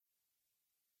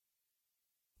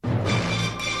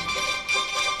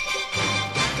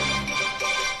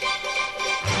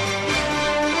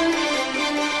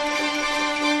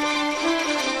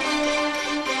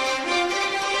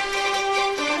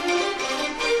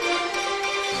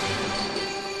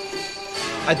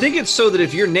I think it's so that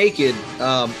if you're naked,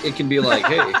 it can be like,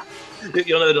 hey.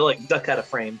 You'll know to like duck out of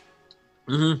frame.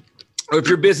 Mm-hmm. Or if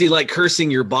you're busy like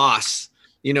cursing your boss,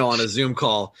 on a Zoom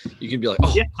call, you can be like,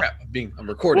 "Oh crap, I'm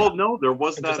recording." Well, no, there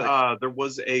was that. There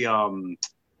was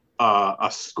a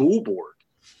school board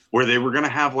where they were going to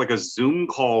have like a Zoom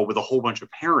call with a whole bunch of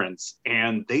parents,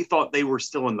 and they thought they were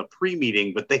still in the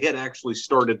pre-meeting, but they had actually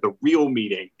started the real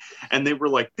meeting, and they were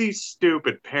like, "These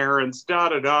stupid parents, da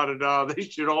da da da da, they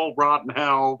should all rot in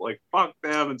hell, like fuck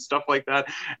them," and stuff like that.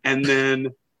 And then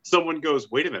someone goes,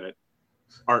 "Wait a minute,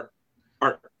 are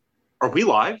we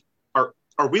live?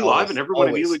 Are we live?" And everyone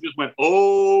immediately just went,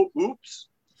 "Oh, oops."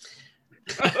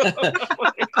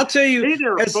 I'll tell you, hey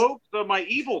there, folks. My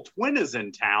evil twin is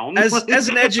in town. As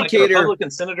an educator, like a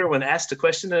Republican senator when asked a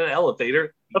question in an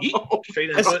elevator.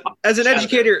 As an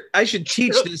educator, I should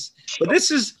teach this. But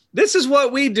this is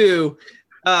what we do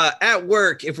at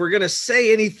work. If we're going to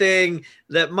say anything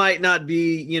that might not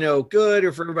be, good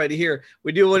or for everybody to hear,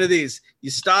 we do one of these. You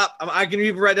stop. I can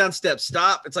even write down steps.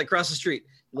 Stop. It's like cross the street.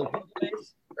 Look,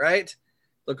 right?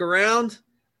 Look around.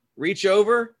 Reach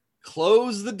over.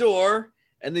 Close the door.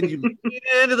 And then you lean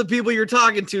into the people you're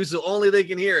talking to so only they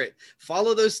can hear it.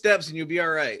 Follow those steps and you'll be all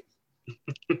right.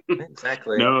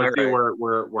 Exactly. No, see,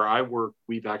 where I work,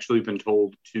 we've actually been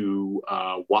told to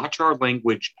watch our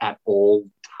language at all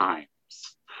times.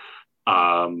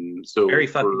 So very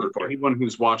for anyone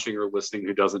who's watching or listening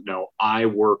who doesn't know, I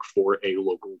work for a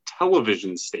local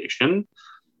television station.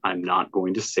 I'm not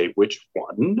going to say which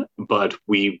one, but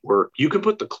we work. You can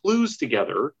put the clues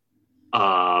together.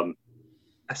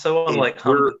 I so want to like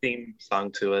hum the theme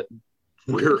song to it.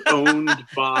 We're owned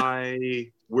by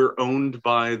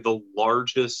the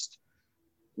largest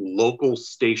local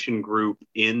station group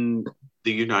in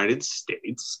the United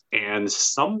States, and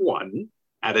someone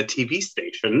at a TV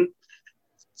station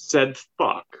said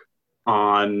fuck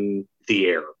on the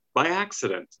air by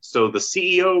accident. So the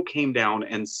CEO came down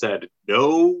and said,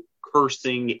 "No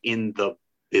cursing in the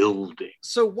building."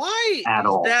 So why is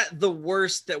that the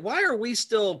worst? Why are we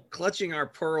still clutching our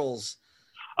pearls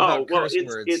about curse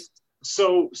words?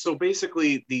 So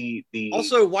basically the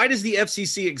also, why does the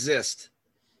FCC exist?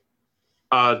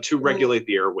 To regulate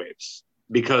the airwaves,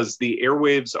 because the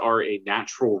airwaves are a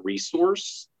natural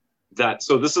resource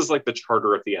so this is like the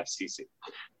charter of the FCC.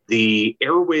 The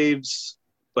airwaves,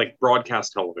 like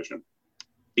broadcast television,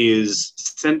 is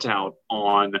sent out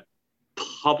on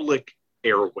public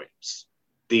airwaves.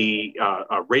 The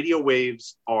radio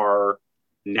waves are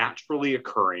naturally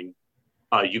occurring.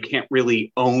 You can't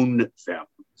really own them.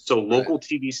 So local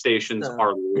TV stations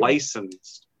are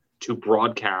licensed to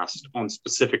broadcast on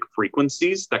specific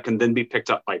frequencies that can then be picked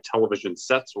up by television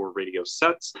sets or radio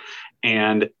sets.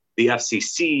 And the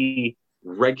FCC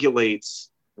regulates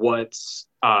what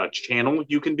channel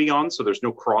you can be on, so there's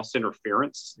no cross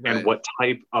interference, and what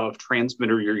type of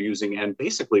transmitter you're using, and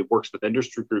basically works with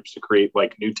industry groups to create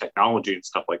like new technology and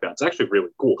stuff like that. It's actually really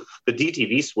cool. The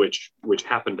DTV switch, which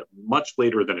happened much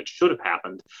later than it should have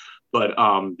happened, but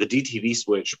the DTV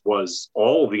switch was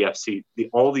all the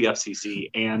FCC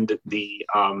and the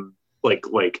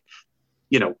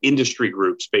industry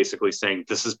groups basically saying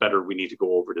this is better, we need to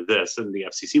go over to this, and the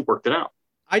FCC worked it out.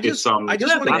 I just want to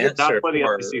get that's why the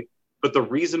FCC. But the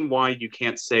reason why you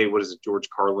can't say, what is it, George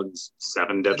Carlin's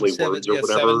seven deadly words or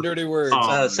whatever? 7 dirty words.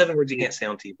 7 words you can't say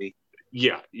on TV.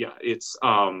 Yeah. It's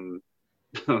I'm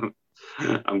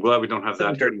glad we don't have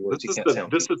 7 that. dirty words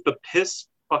This is the piss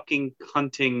fucking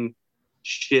cunting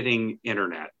shitting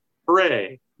internet.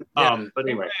 Hooray. But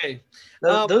anyway,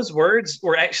 those words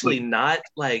were actually not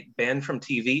like banned from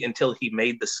TV until he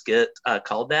made the skit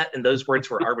called that, and those words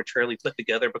were arbitrarily put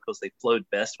together because they flowed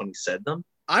best when he said them.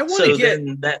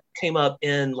 Then that came up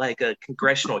in like a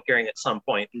congressional hearing at some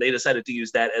point, and they decided to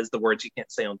use that as the words you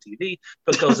can't say on TV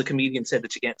because a comedian said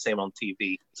that you can't say them on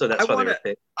TV. So that's why they were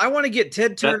picked. I want to get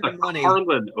Ted Turner money.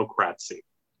 Carlin-ocracy.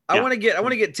 I want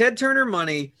to get Ted Turner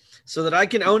money so that I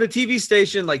can own a TV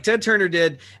station like Ted Turner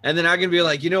did, and then I can be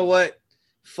like, you know what?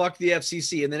 Fuck the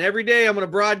FCC. And then every day I'm going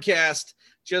to broadcast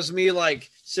just me like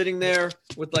sitting there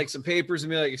with like some papers and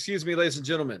be like, excuse me, ladies and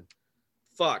gentlemen,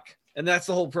 fuck. And that's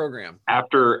the whole program.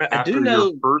 After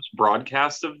your first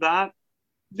broadcast of that,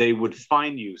 they would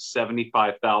fine you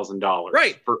 $75,000.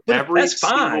 Right. For every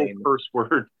single curse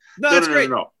word. No, that's great.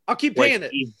 No. I'll keep paying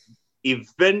it.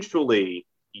 Eventually,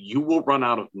 you will run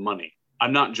out of money.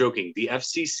 I'm not joking. The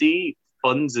FCC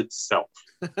funds itself.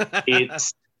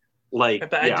 It's like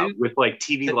with like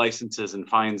TV licenses and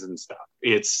fines and stuff.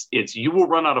 It's you will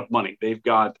run out of money. They've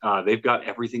got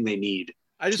everything they need.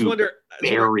 I just wonder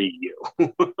bury you.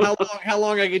 how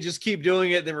long I could just keep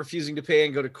doing it, then refusing to pay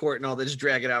and go to court and all that, just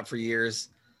drag it out for years.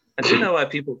 I do know why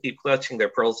people keep clutching their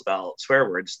pearls about swear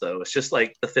words, though. It's just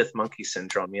like the fifth monkey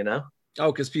syndrome, you know?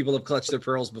 Oh, because people have clutched their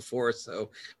pearls before,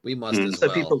 so we must as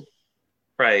well. People,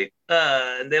 right.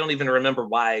 And they don't even remember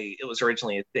why it was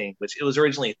originally a thing, which it was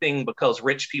originally a thing because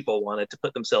rich people wanted to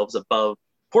put themselves above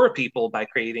poor people by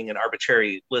creating an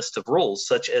arbitrary list of rules,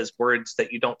 such as words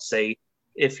that you don't say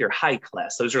if you're high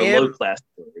class. Those are low class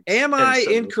words. Am I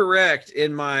incorrect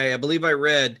in I believe I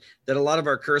read that a lot of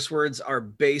our curse words are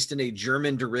based in a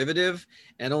German derivative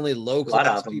and only low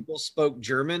class people spoke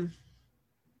German?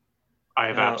 I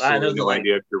have absolutely no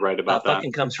idea if you're right about that.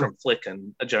 Fucking comes from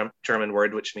flicken, a German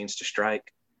word which means to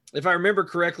strike. If I remember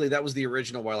correctly, that was the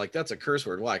original. Why, like, that's a curse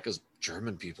word. Why? Because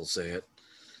German people say it.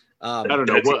 I don't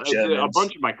know. Well, a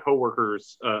bunch of my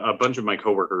coworkers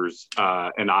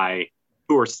and I,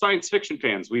 who are science fiction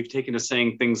fans, we've taken to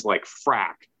saying things like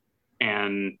frack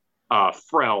and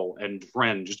frel and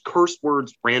dren, just curse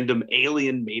words, random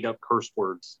alien made up curse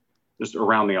words just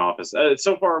around the office.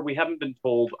 So far, we haven't been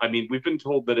told. I mean, we've been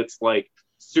told that it's like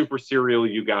super serial.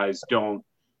 You guys don't,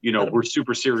 we're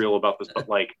super serial about this, but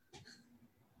like,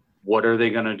 what are they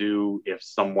going to do if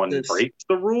someone breaks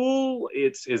the rule?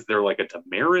 Is there like a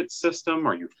demerit system?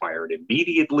 Are you fired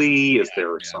immediately? Is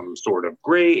there some sort of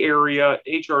gray area?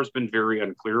 HR has been very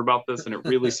unclear about this, and it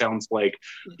really sounds like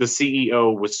the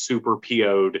CEO was super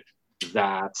PO'd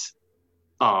that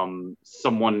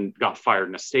someone got fired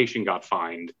and a station got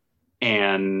fined,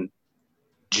 and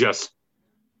just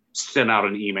sent out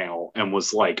an email and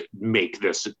was like, make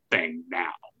this thing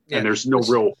now. Yeah, and there's no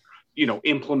real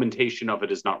implementation of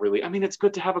it is not really. I mean, it's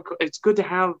good to have a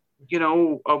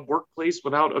workplace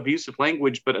without abusive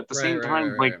language, but at the same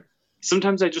time,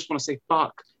 sometimes I just want to say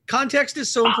fuck. Context is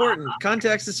so important.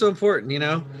 Context is so important.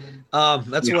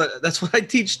 That's what I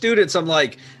teach students. I'm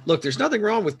like, look, there's nothing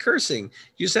wrong with cursing.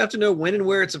 You just have to know when and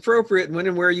where it's appropriate, and when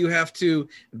and where you have to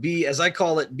be, as I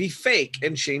call it, be fake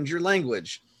and change your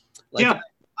language.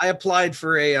 I applied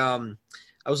for I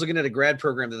was looking at a grad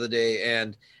program the other day,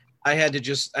 and I had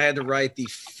to write the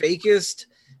fakest,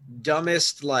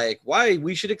 dumbest, like, why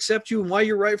we should accept you and why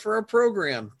you're right for our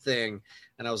program thing.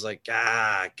 And I was like,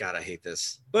 God, I hate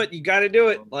this. But you got to do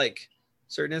it, like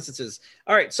certain instances.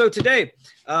 All right. So today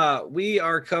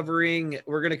we're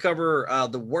going to cover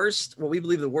what we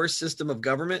believe the worst system of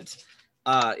government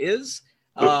is.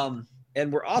 And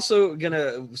we're also going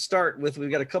to start with,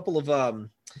 we've got a couple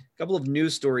of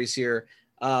news stories here.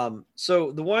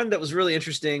 So the one that was really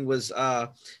interesting was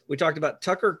we talked about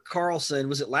Tucker Carlson.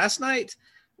 Was it last night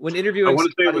when interviewing? I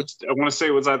want to say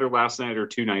it was either last night or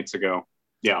 2 nights ago.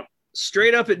 Yeah.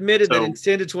 Straight up admitted that in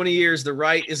 10 to 20 years, the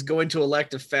right is going to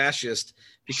elect a fascist.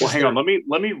 Well, hang on. Let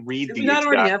me read. Did we not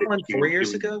already have one 4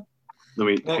 years ago?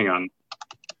 Hang on.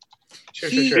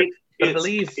 Sure. I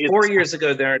believe 4 years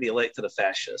ago they already elected a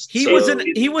fascist. He was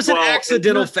an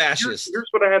accidental fascist. Here's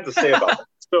what I had to say about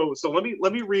it. So let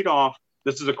me read off.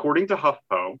 This is according to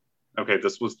HuffPo. Okay,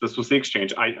 this was the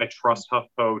exchange. I trust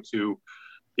HuffPo to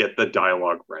get the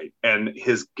dialogue right. And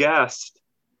his guest,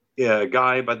 a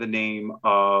guy by the name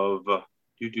of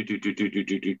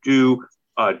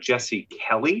Jesse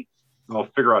Kelly, I'll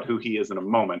figure out who he is in a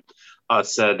moment,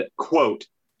 said, quote,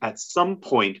 "At some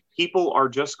point, people are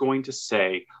just going to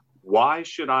say, why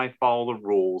should I follow the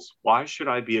rules? Why should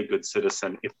I be a good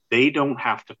citizen if they don't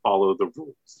have to follow the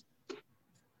rules?"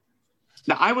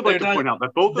 Now, I would like to point out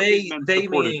that both of these men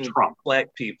supported Trump.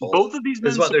 Black people. Both of these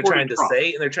men is what they're trying to Trump.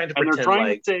 say, and they're trying to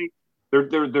pretend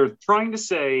they're trying to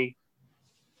say,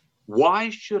 why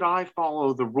should I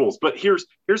follow the rules? But here's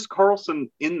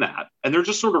Carlson in that, and they're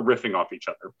just sort of riffing off each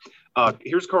other.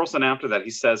 Here's Carlson after that.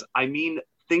 He says, "I mean,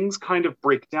 things kind of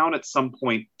break down at some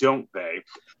point, don't they?"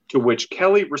 To which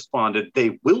Kelly responded,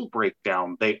 "They will break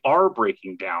down. They are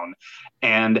breaking down.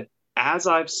 And as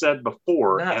I've said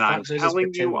before, and I'm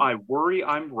telling you, I worry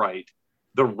I'm right,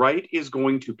 the right is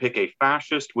going to pick a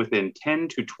fascist within 10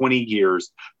 to 20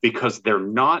 years because they're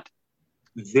not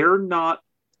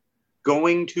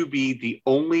going to be the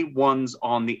only ones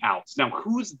on the outs." Now,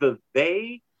 who's the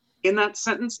they in that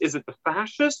sentence? Is it the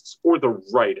fascists or the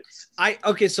rightists?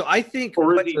 So I think,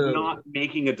 or is he not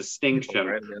making a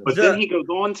distinction? But then he goes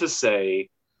on to say,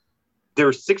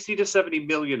 there's 60 to 70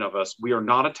 million of us. We are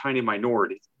not a tiny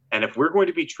minority. And if we're going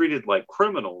to be treated like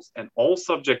criminals and all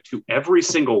subject to every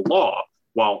single law,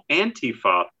 while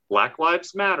Antifa, Black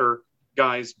Lives Matter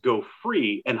guys go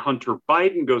free and Hunter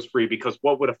Biden goes free, because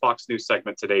what would a Fox News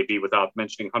segment today be without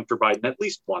mentioning Hunter Biden at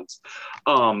least once?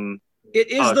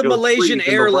 It is the Malaysian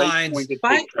Airlines.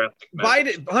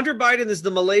 Hunter Biden is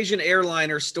the Malaysian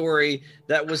airliner story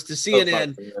that was to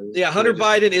CNN. Yeah, Hunter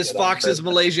Biden is Fox's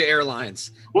Malaysia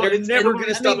Airlines. They're never going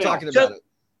to stop talking about it.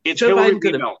 It's Hillary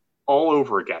Clinton all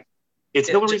over again. It's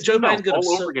Hillary's Joe Biden all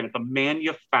over again. It's a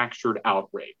manufactured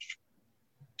outrage.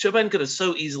 Joe Biden could have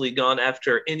so easily gone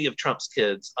after any of Trump's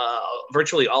kids,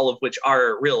 virtually all of which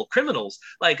are real criminals.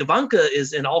 Like Ivanka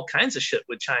is in all kinds of shit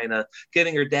with China,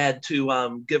 getting her dad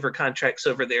to give her contracts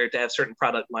over there to have certain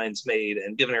product lines made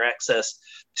and giving her access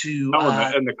to...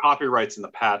 and the copyrights and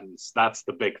the patents. That's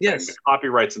the big thing. The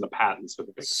copyrights and the patents are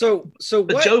the big thing.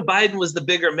 But Joe Biden was the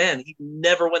bigger man. He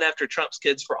never went after Trump's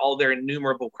kids for all their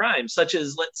innumerable crimes, such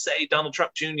as, let's say, Donald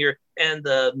Trump Jr. and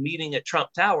the meeting at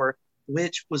Trump Tower,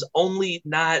 which was only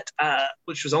not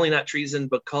treason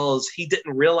because he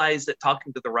didn't realize that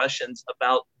talking to the Russians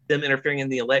about them interfering in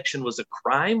the election was a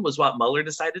crime, was what Mueller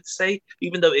decided to say,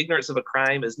 even though ignorance of a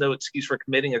crime is no excuse for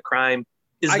committing a crime.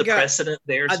 Is the precedent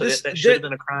there? So that should have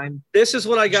been a crime. This is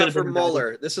what I got for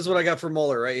Mueller. This is what I got for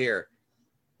Mueller right here.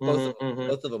 Both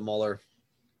of them, Mueller.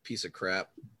 Piece of crap.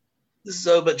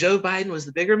 So, but Joe Biden was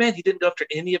the bigger man. He didn't go after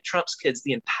any of Trump's kids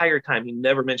the entire time. He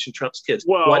never mentioned Trump's kids.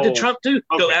 Well, what did Trump do?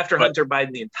 Go after Hunter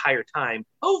Biden the entire time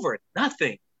over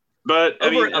nothing. But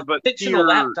over a fictional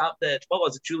laptop that, what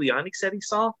was it, Giuliani said he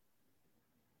saw?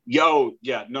 No.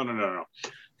 The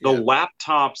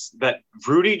laptops that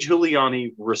Rudy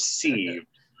Giuliani received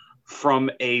from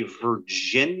a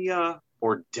Virginia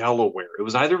or Delaware. It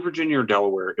was either Virginia or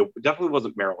Delaware. It definitely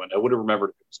wasn't Maryland. I would have remembered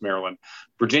if it was Maryland.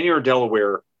 Virginia or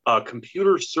Delaware. A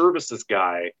computer services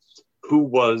guy who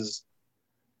was,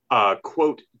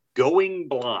 quote, going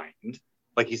blind.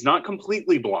 Like, he's not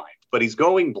completely blind, but he's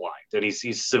going blind, and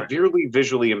he's severely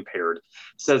visually impaired,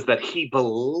 says that he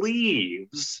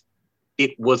believes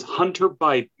it was Hunter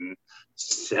Biden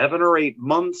 7 or 8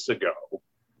 months ago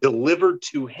delivered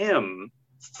to him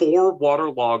 4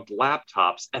 waterlogged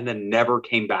laptops and then never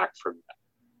came back from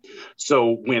them.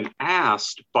 So when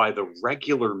asked by the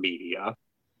regular media,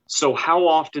 so how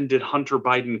often did Hunter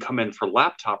Biden come in for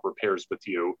laptop repairs with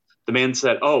you? The man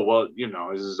said, oh, well,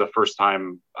 this is the first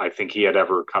time I think he had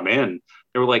ever come in.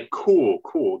 They were like, cool.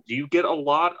 Do you get a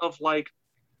lot of like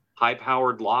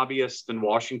high-powered lobbyists and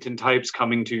Washington types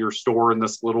coming to your store in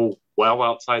this little well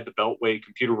outside the Beltway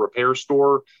computer repair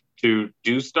store to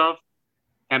do stuff?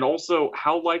 And also,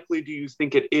 how likely do you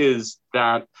think it is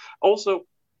that also,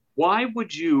 why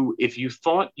would you, if you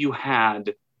thought you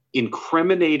had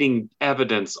incriminating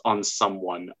evidence on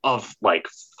someone of like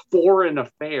foreign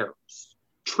affairs,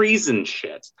 treason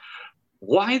shit,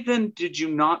 why then did you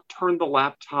not turn the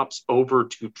laptops over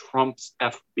to Trump's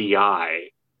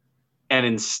FBI and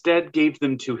instead gave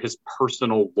them to his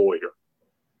personal lawyer?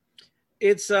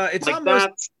 It's like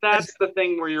almost that's the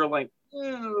thing where you're like,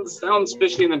 sounds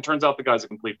fishy, and then turns out the guy's a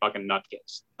complete fucking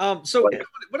nutcase. So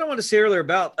what I want to say earlier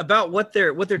about what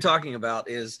they're talking about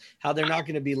is how they're not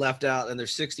going to be left out, and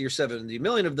there's 60 or 70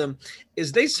 million of them,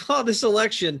 is they saw this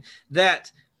election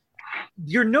that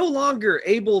you're no longer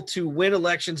able to win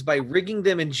elections by rigging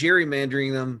them and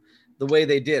gerrymandering them the way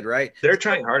they did, right? They're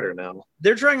trying harder now.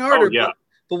 They're trying harder. Oh, yeah.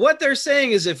 But what they're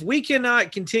saying is if we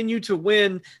cannot continue to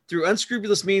win through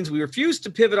unscrupulous means, we refuse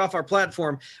to pivot off our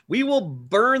platform, we will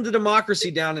burn the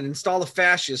democracy down and install a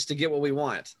fascist to get what we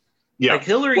want. Yeah. Like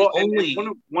Hillary only...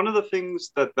 One of the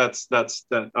things that's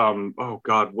oh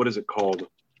God, what is it called?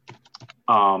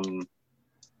 Hang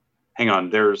on.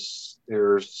 There's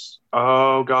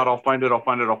oh God, I'll find it.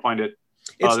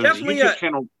 It's definitely a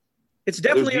channel. It's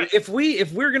definitely if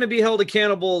we're going to be held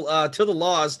accountable to the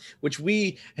laws, which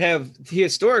we have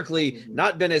historically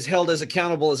not been as held as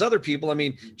accountable as other people. I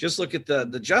mean, just look at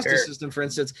the justice system, for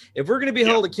instance. If we're going to be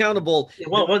held accountable,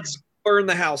 burn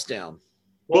the house down.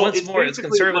 Well, once more, it's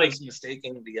conservatives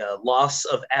mistaking the loss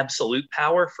of absolute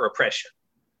power for oppression.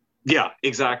 Yeah,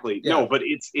 exactly. Yeah. No, but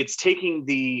it's taking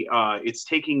the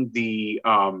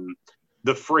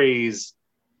phrase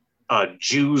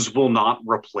 "Jews will not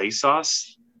replace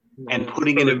us" and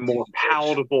putting it in more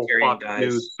palatable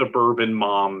suburban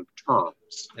mom terms.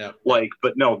 Yeah.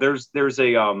 But no, there's a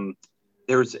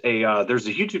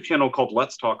YouTube channel called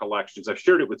Let's Talk Elections. I've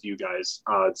shared it with you guys.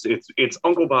 It's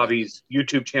Uncle Bobby's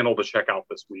YouTube channel to check out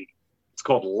this week. It's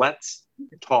called Let's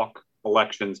Talk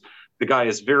Elections. The guy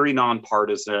is very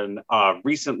nonpartisan.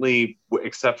 Recently,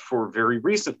 except for very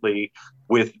recently,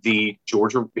 with the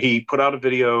Georgia, he put out a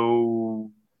video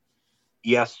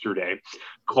yesterday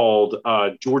called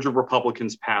Georgia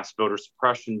Republicans Pass Voter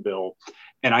Suppression Bill.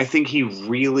 And I think he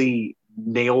really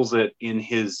nails it in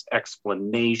his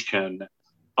explanation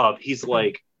of, he's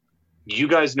like, you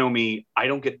guys know me, I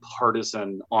don't get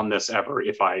partisan on this ever.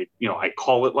 If I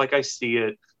call it like I see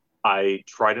it. I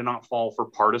try to not fall for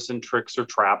partisan tricks or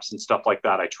traps and stuff like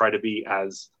that. I try to be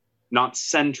as not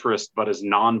centrist, but as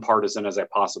nonpartisan as I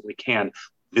possibly can.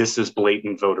 this is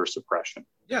blatant voter suppression.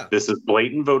 Yeah. This is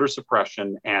blatant voter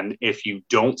suppression. And if you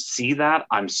don't see that,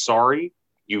 I'm sorry.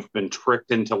 You've been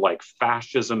tricked into like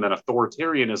fascism and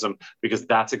authoritarianism, because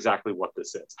that's exactly what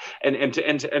this is. And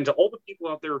to all the people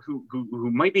out there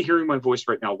who might be hearing my voice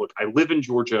right now, look, I live in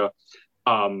Georgia.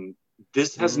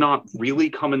 This has not really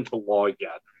come into law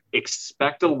yet.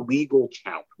 Expect a legal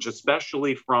challenge,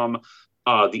 especially from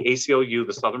the ACLU,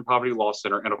 the Southern Poverty Law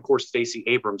Center, and of course Stacey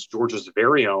Abrams, Georgia's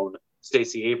very own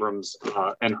Stacey Abrams,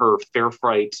 and her Fair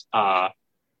Fight.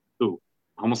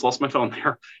 Almost lost my phone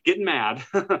there. Getting mad.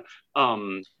 Fair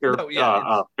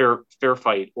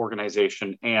Fight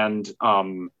organization, and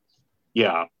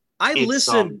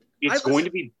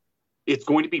It's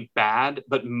going to be bad,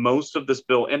 but most of this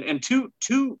bill, and to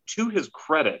his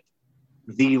credit,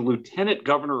 the Lieutenant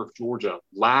Governor of Georgia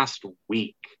last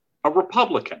week, a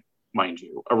Republican, mind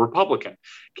you,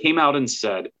 came out and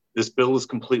said this bill is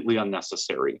completely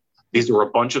unnecessary. These are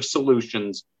a bunch of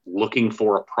solutions looking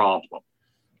for a problem.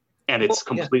 And it's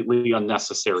completely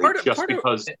unnecessary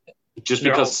because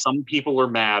some people are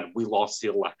mad we lost the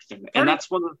election. And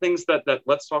that's one of the things that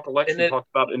Let's Talk Election talked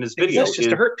about in his video. It's just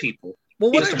to hurt people.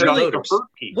 Well, what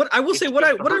I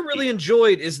really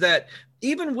enjoyed is that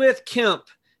even with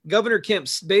Governor Kemp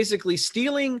basically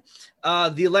stealing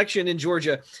the election in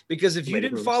Georgia, because if you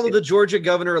didn't follow the Georgia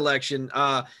governor election,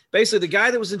 basically the guy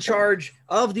that was in charge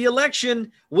of the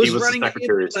election was running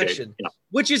the election,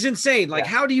 which is insane. Like,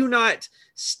 how do you not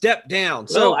step down?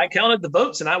 So I counted the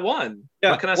votes and I won.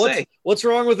 Yeah. What can I say? What's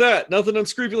wrong with that? Nothing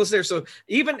unscrupulous there. So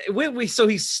even so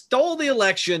he stole the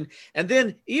election, and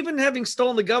then even having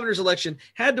stolen the governor's election,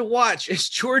 had to watch as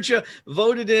Georgia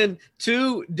voted in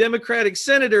 2 Democratic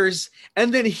senators,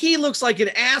 and then he looks like an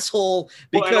asshole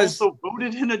because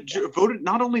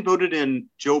not only voted in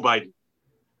Joe Biden,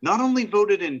 not only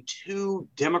voted in 2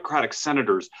 Democratic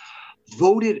senators,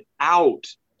 voted out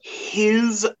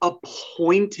his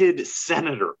appointed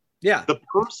senator. Yeah. The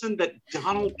person that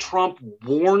Donald Trump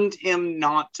warned him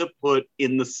not to put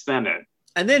in the Senate.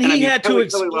 And then he had to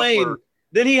explain.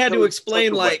 Then he had to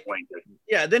explain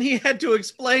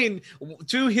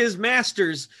to his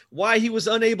masters why he was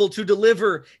unable to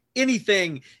deliver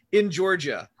anything in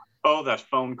Georgia. Oh, that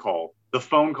phone call. The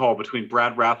phone call between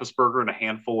Brad Raffensperger and a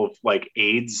handful of like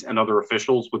aides and other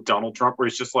officials with Donald Trump, where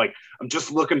he's just like, I'm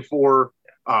just looking for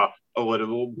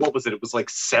what was it? It was like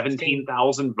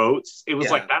 17,000 votes. It was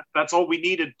like that's all we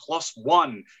needed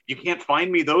 +1. You can't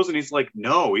find me those. And he's like,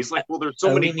 no. He's like, well, there's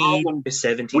so many problems.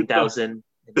 17,000.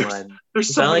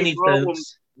 There's so many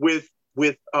problems with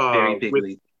he's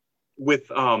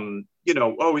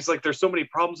like, there's so many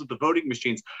problems with the voting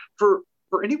machines. For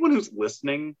anyone who's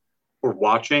listening or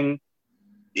watching,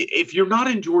 if you're not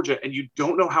in Georgia and you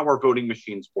don't know how our voting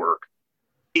machines work,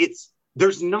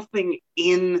 there's nothing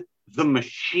in the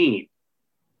machine.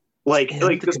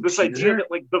 This idea that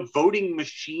like the voting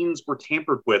machines were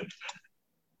tampered with.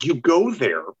 You go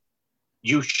there,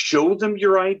 you show them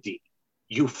your ID,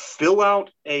 you fill out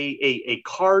a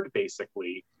card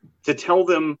basically to tell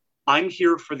them I'm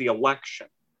here for the election.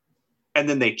 And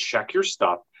then they check your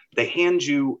stuff. They hand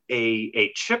you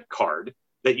a chip card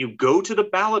that you go to the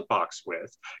ballot box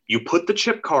with. You put the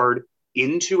chip card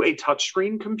into a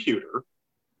touchscreen computer.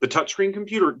 The touchscreen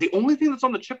computer, the only thing that's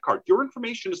on the chip card, your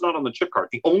information is not on the chip card.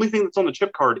 The only thing that's on the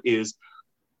chip card is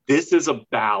this is a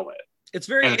ballot. It's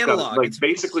very analog. It's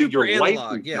basically your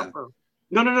license number.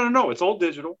 No. It's all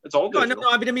digital. It's all digital.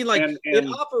 No. I mean, it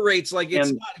operates like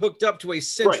it's not hooked up to a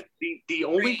central. Right. The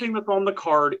only thing that's on the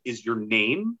card is your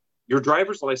name, your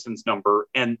driver's license number,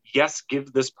 and yes,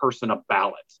 give this person a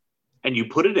ballot. And you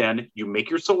put it in, you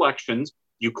make your selections,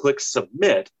 you click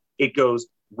submit, it goes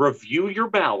review your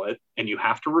ballot, and you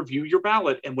have to review your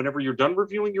ballot. And whenever you're done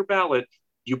reviewing your ballot,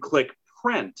 you click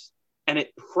print, and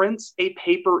it prints a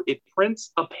paper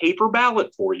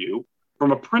ballot for you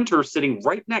from a printer sitting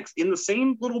right next in the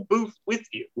same little booth with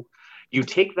you. You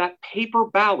take that paper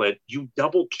ballot, you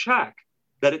double check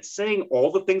that it's saying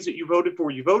all the things that you voted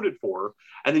for,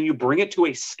 and then you bring it to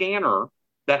a scanner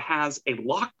that has a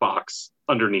lockbox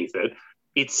underneath it.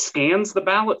 It scans the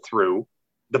ballot through.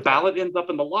 The ballot ends up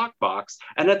in the lockbox,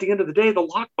 and at the end of the day, the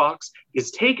lockbox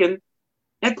is taken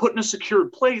and put in a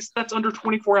secured place that's under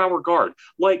 24-hour guard.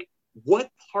 Like, what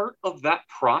part of that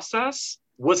process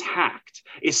was hacked?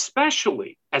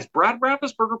 Especially, as Brad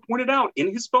Raffensperger pointed out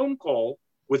in his phone call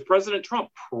with President Trump,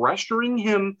 pressuring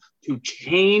him to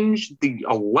change the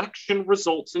election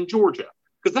results in Georgia.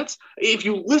 Because that's, if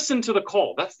you listen to the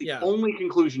call, that's the only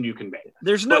conclusion you can make.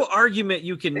 There's no argument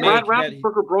you can make. Brad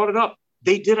Raffensperger brought it up.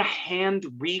 They did a hand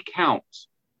recount.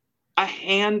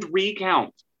 They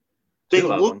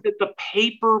looked at the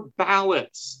paper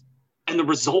ballots and the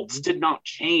results did not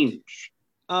change.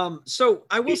 So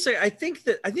I will say, I think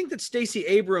that Stacey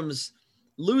Abrams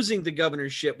losing the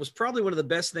governorship was probably one of the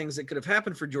best things that could have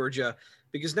happened for Georgia,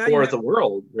 because now the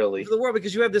world, really. For the world,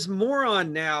 because you have this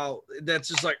moron now that's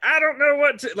just like, I don't know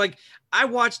what to, like, I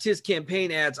watched his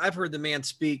campaign ads. I've heard the man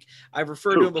speak. I've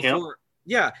referred to him before. Kemp?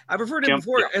 Yeah, I've referred to him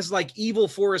before as like evil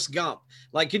Forrest Gump.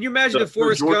 Like, can you imagine if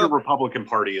Forrest Gump? The Georgia Gump, Republican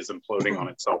Party is imploding on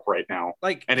itself right now.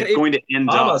 Like, and it's going to end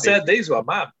up. Mama said these were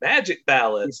my magic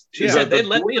ballots. She said they'd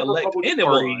let me elect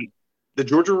anyone. The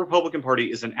Georgia Republican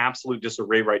Party is in absolute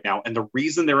disarray right now. And the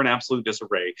reason they're in absolute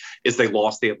disarray is they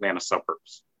lost the Atlanta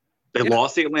suburbs. They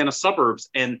lost the Atlanta suburbs.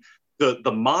 And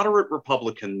the moderate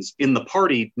Republicans in the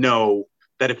party know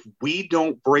that if we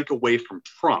don't break away from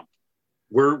Trump,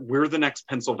 we're the next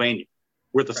Pennsylvania,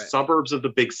 where the suburbs of the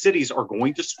big cities are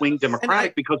going to swing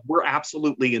Democratic because we're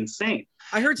absolutely insane.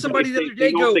 I heard somebody the other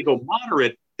day if they go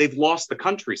moderate, they've lost the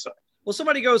countryside. Well,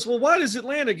 somebody goes, well, why does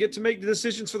Atlanta get to make the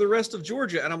decisions for the rest of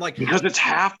Georgia? And I'm like, because it's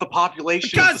half the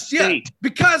population of the state.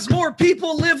 Because more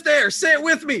people live there. Say it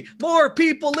with me. More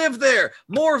people live there.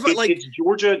 More of it, like it's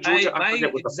Georgia. My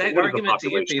exact argument to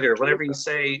you, Peter, whenever you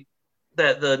say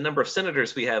that the number of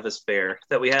senators we have is fair,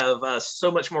 that we have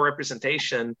so much more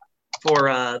representation for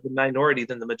the minority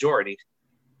than the majority.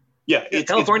 Yeah,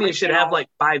 California should have like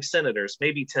 5 senators,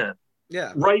 maybe 10.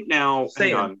 Yeah, right now.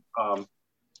 Hang on.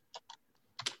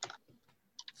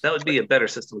 That would be a better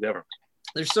system of government.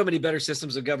 There's so many better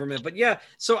systems of government, but yeah.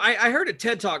 So I heard a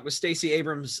TED talk with Stacey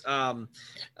Abrams. Here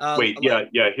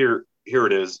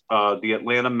it is. The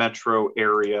Atlanta metro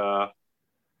area.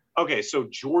 Okay, so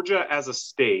Georgia as a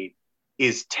state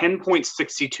is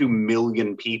 10.62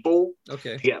 million people.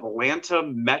 Okay. The Atlanta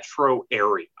metro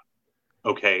area.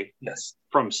 Okay. Yes.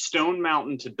 From Stone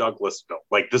Mountain to Douglasville.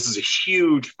 Like, this is a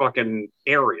huge fucking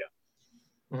area.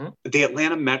 Mm-hmm. The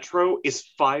Atlanta metro is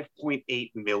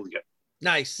 5.8 million.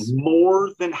 Nice.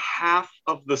 More than half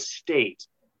of the state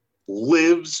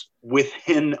lives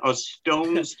within a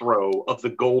stone's throw of the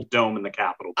Gold Dome in the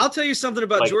Capitol. I'll tell you something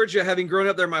about Georgia, having grown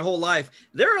up there my whole life.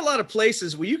 There are a lot of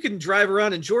places where you can drive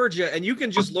around in Georgia and you can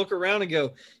just look around and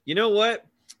go, you know what?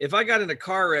 If I got in a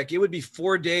car wreck, it would be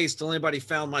 4 days till anybody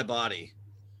found my body.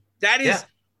 That is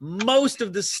most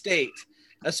of the state,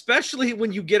 especially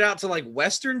when you get out to like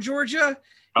Western Georgia.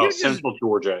 Central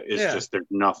Georgia is just, there's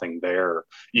nothing there.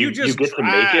 You get to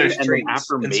Macon, and then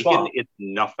after Macon, it's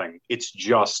nothing. It's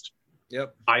just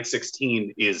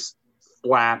I-16 is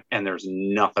flat, and there's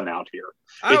nothing out here.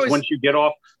 Once you get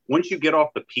off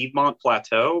the Piedmont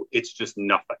Plateau, it's just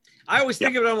nothing. I always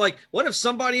think of it. I'm like, what if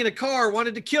somebody in a car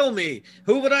wanted to kill me?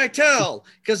 Who would I tell?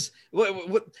 Because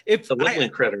if the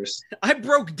woodland critters, I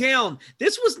broke down.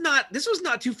 This was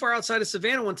not too far outside of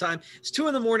Savannah one time. It's 2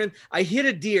 a.m. I hit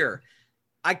a deer.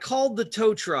 I called the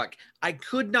tow truck. I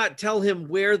could not tell him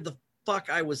where the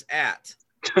fuck I was at.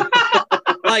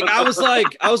 I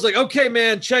was like, okay,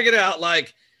 man, check it out.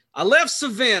 Like, I left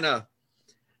Savannah.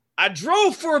 I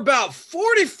drove for about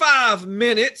 45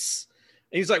 minutes.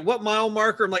 And he's like, what mile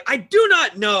marker? I'm like, I do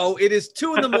not know. It is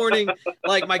 2 a.m.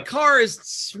 Like, my car is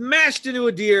smashed into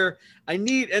a deer.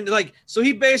 So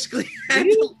he basically had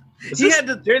to.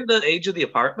 During the age of the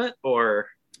apartment, or?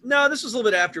 No, this was a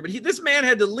little bit after, but this man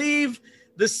had to leave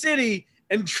the city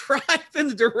and drive in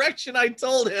the direction I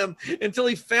told him until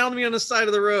he found me on the side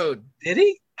of the road. Did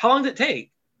he? How long did it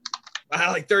take?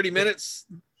 Like 30 minutes.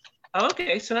 Oh,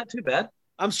 okay, so not too bad.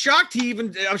 I'm shocked he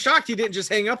didn't just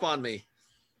hang up on me.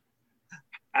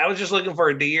 I was just looking for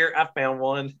a deer. I found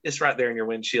one. It's right there in your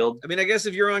windshield. I mean, I guess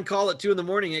if you're on call at 2 a.m,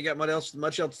 you ain't got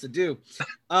much else to do.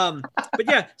 But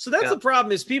yeah, so that's the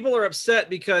problem is people are upset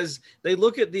because they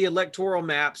look at the electoral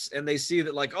maps and they see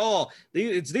that like,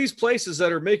 it's these places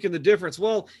that are making the difference.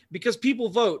 Well, because people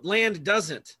vote, land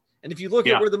doesn't. And if you look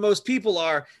at where the most people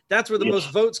are, that's where the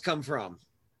most votes come from.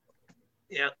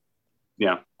 Yeah.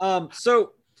 Yeah.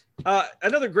 So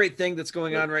another great thing that's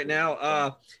going on right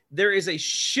now, there is a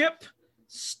ship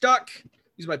stuck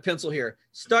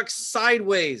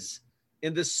sideways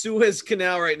in the Suez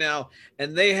Canal right now,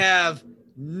 and they have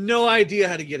no idea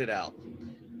how to get it out.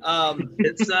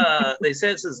 It's they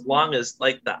say it's as long as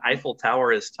like the Eiffel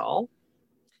Tower is tall.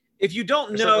 If you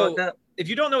don't know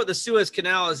what the Suez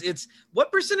Canal is, it's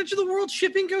what percentage of the world's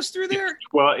shipping goes through there?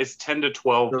 Well, it's 10 to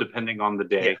 12 depending on the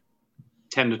day.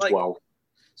 10 to 12.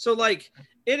 So like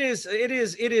it is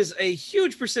a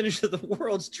huge percentage of the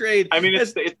world's trade. I mean,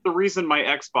 it's the reason my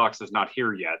Xbox is not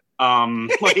here yet. On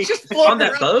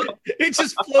that boat, it's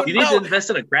just floating. You need to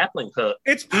invest in a grappling hook.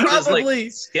 It's probably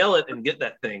just scale it and get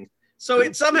that thing.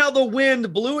 So somehow the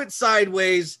wind blew it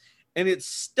sideways and it's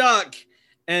stuck.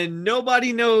 and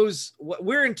nobody knows what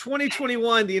we're in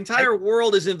 2021. The entire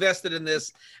world is invested in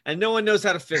this, and no one knows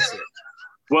how to fix it.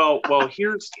 Well,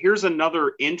 here's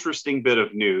another interesting bit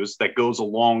of news that goes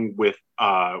along with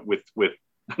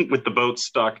the boat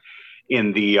stuck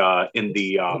in the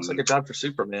looks like a job for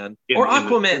Superman or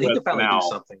Aquaman. He could finally do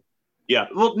something. Yeah,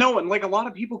 well, no, and like a lot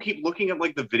of people keep looking at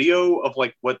like the video of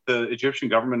like what the Egyptian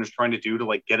government is trying to do to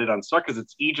like get it unstuck because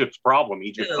it's Egypt's problem.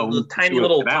 Egypt owns the tiny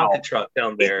little pocket truck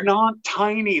down there. It's not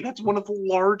tiny. That's one of the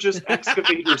largest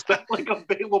excavators that's like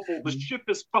available. The ship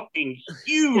is fucking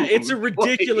huge. Yeah, it's a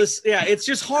ridiculous. Like, it's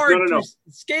just hard. No.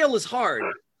 Scale is hard.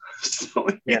 So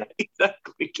yeah,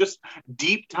 exactly. Just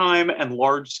deep time and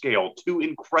large scale, two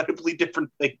incredibly difficult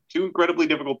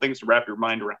things to wrap your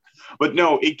mind around. But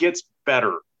no, it gets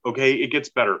better. Okay, it gets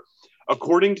better.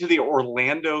 According to the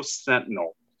Orlando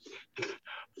Sentinel,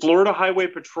 Florida Highway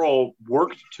Patrol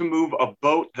worked to move a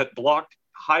boat that blocked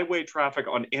highway traffic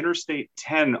on Interstate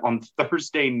 10 on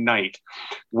Thursday night.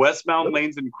 Westbound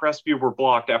lanes in Crestview were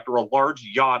blocked after a large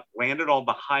yacht landed on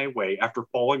the highway after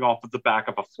falling off of the back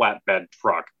of a flatbed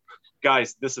truck.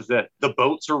 Guys, this is it. The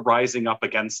boats are rising up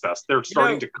against us. They're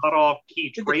starting to cut off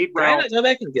key trade routes. Go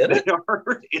back and get it.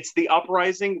 It's the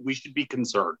uprising. We should be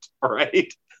concerned. All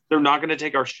right. They're not going to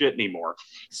take our shit anymore.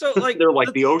 So like they're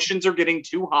like the oceans are getting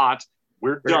too hot.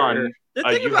 We're done. The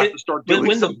thing you have to start doing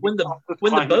when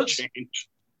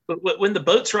the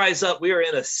boats rise up, we are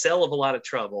in a cell of a lot of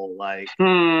trouble. Like,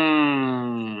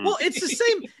 well, it's the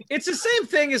same. It's the same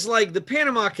thing as like the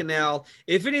Panama Canal.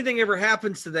 If anything ever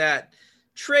happens to that,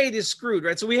 trade is screwed,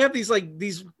 right? So we have these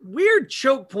weird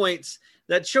choke points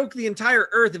that choke the entire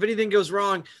earth if anything goes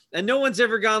wrong, and no one's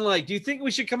ever gone like, do you think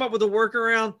we should come up with a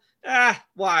workaround?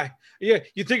 Why? Yeah,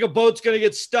 you think a boat's going to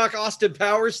get stuck Austin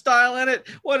Powers style in it?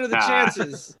 What are the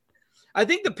chances? I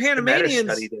think the Panamanians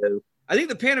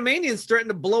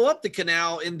threatened to blow up the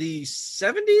canal in the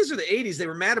 70s or the 80s. They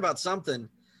were mad about something.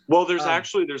 Well, there's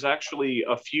actually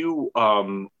a few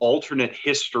alternate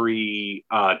history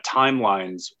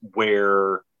timelines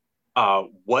where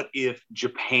what if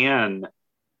Japan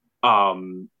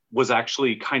was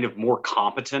actually kind of more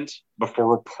competent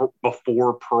before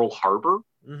Pearl Harbor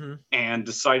and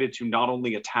decided to not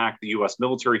only attack the U.S.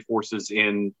 military forces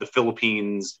in the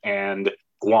Philippines and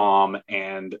Guam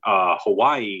and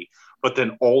Hawaii, but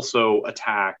then also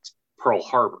attacked Pearl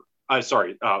Harbor.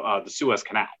 The Suez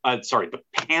Canal. The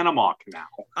Panama Canal.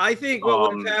 I think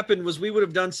what would have happened was we would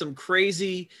have done some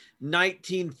crazy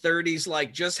 1930s,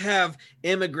 like just have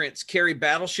immigrants carry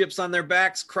battleships on their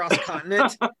backs cross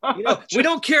continent. We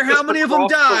don't care how many of them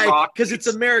die because it's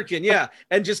American. Yeah.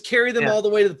 And just carry them all the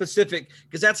way to the Pacific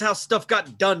because that's how stuff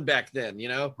got done back then,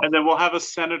 And then we'll have a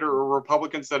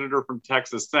Republican senator from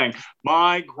Texas saying,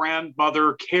 my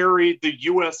grandmother carried the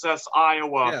USS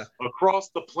Iowa across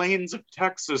the plains of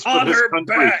Texas for this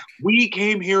country. Back. We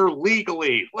came here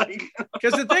legally.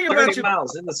 Because the thing about 30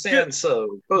 miles in the sand,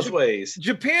 so both ways.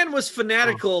 Japan was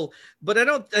fanatical, but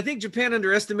I think Japan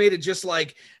underestimated just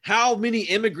like how many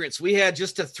immigrants we had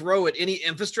just to throw at any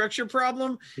infrastructure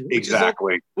problem. Which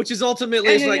is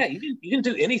ultimately you can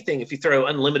do anything if you throw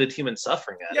unlimited human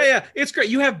suffering at it. Yeah, it's great.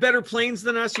 You have better planes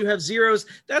than us. You have Zeros.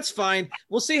 That's fine.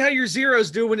 We'll see how your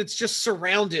Zeros do when it's just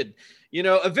surrounded.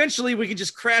 Eventually we can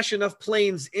just crash enough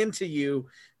planes into you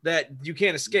that you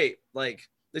can't escape. Like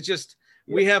it's just.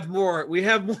 We have more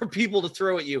people to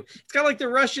throw at you. It's kind of like the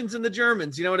Russians and the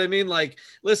Germans. You know what I mean? Like,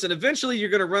 listen, eventually you're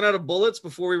going to run out of bullets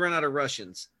before we run out of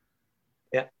Russians.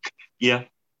 Yeah. Yeah.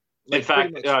 In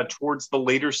fact, towards the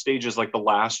later stages, like the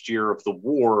last year of the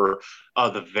war,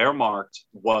 the Wehrmacht,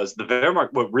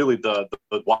 but really the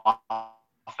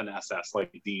Waffen-SS,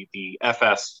 like the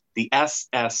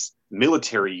SS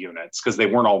military units, because they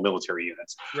weren't all military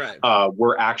units, right?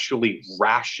 Were actually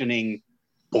rationing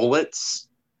bullets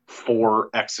for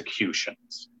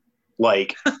executions.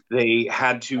 Like they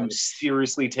had to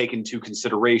seriously take into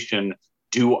consideration,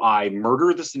 do I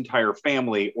murder this entire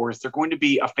family, or is there going to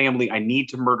be a family I need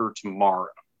to murder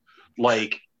tomorrow?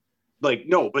 Like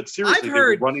no, but seriously, they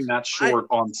were running that short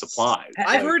on supplies.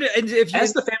 I've heard it. And if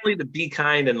ask the family to be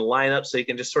kind and line up so you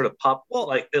can just sort of pop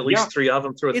at least 3 of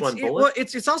them through with one bullet.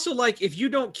 It's also like if you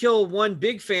don't kill one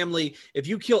big family, if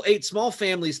you kill 8 small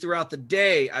families throughout the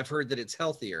day, I've heard that it's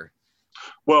healthier.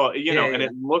 Well, and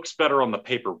it looks better on the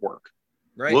paperwork.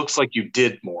 Right. Looks like you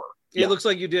did more. It looks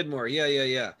like you did more.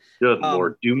 Yeah. Good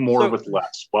Lord. Do more with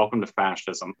less. Welcome to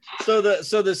fascism. So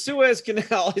the Suez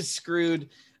Canal is screwed.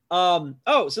 So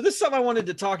this is something I wanted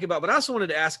to talk about, but I also wanted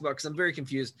to ask about because I'm very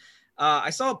confused.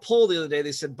 I saw a poll the other day.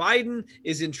 They said Biden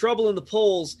is in trouble in the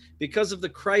polls because of the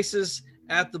crisis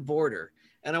at the border.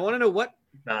 And I want to know what.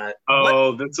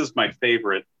 This is my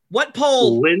favorite. What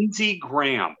poll? Lindsey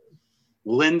Graham.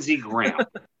 Lindsey Graham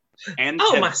and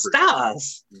oh Ted my Cruz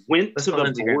stars went to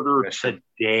the border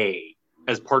today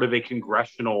as part of a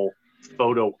congressional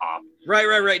photo op.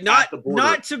 Right. Not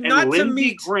to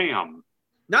meet Graham,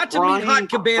 not to meet hot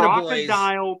cabana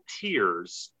crocodile boys.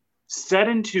 Tears set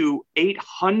into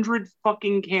 800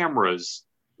 fucking cameras.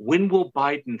 When will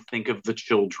Biden think of the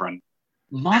children?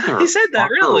 Mother, he said that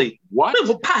really? What?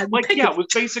 Like, yeah, it was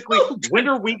basically, when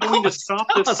are we going to stop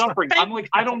this suffering? I'm like,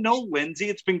 I don't know, Lindsay.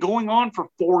 It's been going on for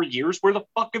 4 years. Where the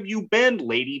fuck have you been,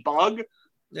 Ladybug?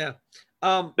 Yeah.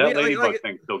 That Ladybug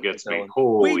thing still gets me.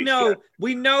 Holy shit.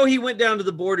 We know he went down to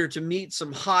the border to meet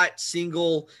some hot,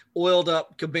 single, oiled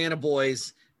up cabana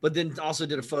boys, but then also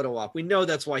did a photo op. We know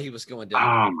that's why he was going down.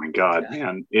 Oh my God,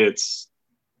 man. It's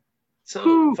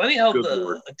so funny how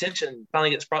the attention finally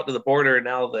gets brought to the border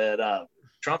now that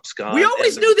Trump's gone. We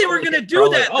always knew they were going to do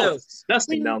that, though. It's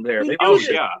disgusting down there.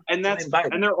 Yeah, and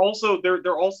they're also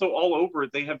all over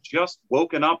it. They have just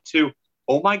woken up to,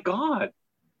 oh my God,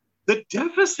 the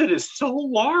deficit is so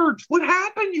large. What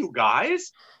happened, you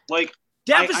guys? Like,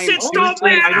 deficits don't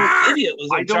matter.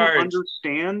 I don't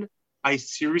understand. I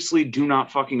seriously do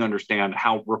not fucking understand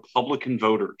how Republican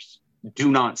voters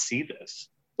do not see this.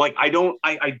 Like, I do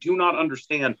not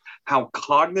understand how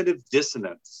cognitive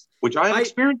dissonance, which I have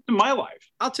experienced in my life.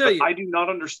 I'll tell you. I do not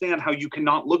understand how you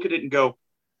cannot look at it and go,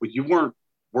 well, you weren't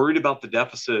worried about the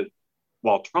deficit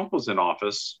while Trump was in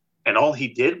office, and all he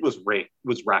did was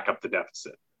rack up the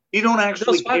deficit. You don't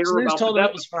actually care about the deficit.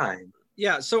 That was fine.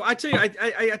 Yeah, so I tell you,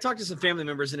 I talked to some family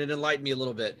members, and it enlightened me a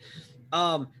little bit.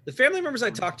 The family members I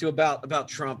talked to about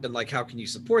Trump and like, how can you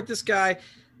support this guy?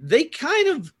 They kind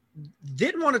of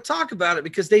didn't want to talk about it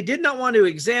because they did not want to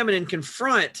examine and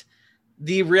confront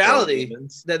the reality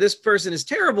that this person is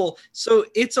terrible. So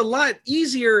it's a lot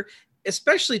easier,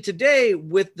 especially today,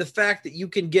 with the fact that you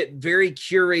can get very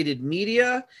curated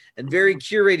media and very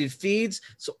curated feeds.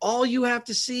 So all you have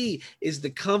to see is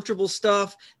the comfortable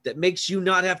stuff that makes you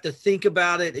not have to think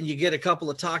about it. And you get a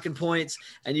couple of talking points,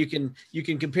 and you can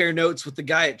compare notes with the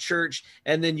guy at church.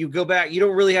 And then you go back. You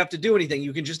don't really have to do anything.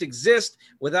 You can just exist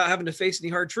without having to face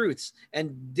any hard truths.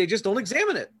 And they just don't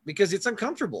examine it because it's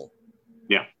uncomfortable.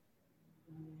 Yeah.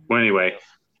 Well, anyway,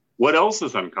 what else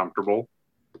is uncomfortable?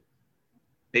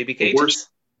 Baby cages?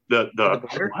 The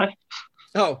what?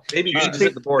 Oh, baby cages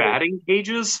at the border. Batting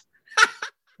cages?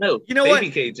 No, you know baby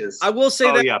what? Cages. I will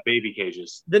say that. Yeah, baby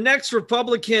cages. The next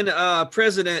Republican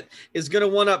president is going to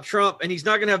one up Trump, and he's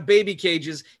not going to have baby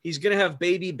cages. He's going to have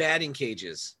baby batting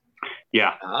cages.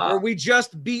 Yeah. Or we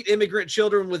just beat immigrant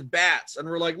children with bats, and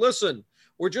we're like, listen,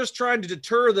 we're just trying to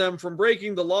deter them from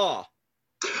breaking the law.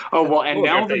 Oh, well, and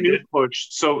now the new push.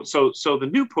 So the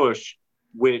new push,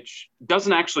 which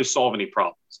doesn't actually solve any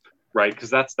problems, right? Because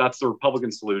that's the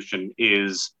Republican solution,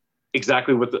 is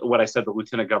exactly what I said. The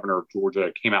Lieutenant Governor of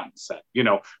Georgia came out and said,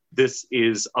 this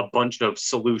is a bunch of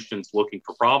solutions looking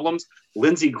for problems.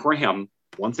 Lindsey Graham,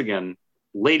 once again,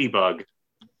 Ladybug,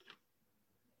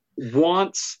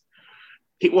 he's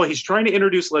trying to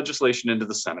introduce legislation into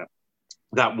the Senate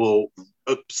that will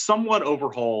somewhat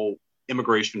overhaul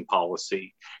immigration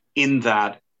policy, in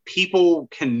that people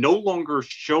can no longer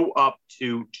show up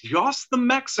to just the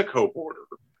Mexico border,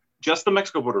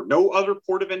 no other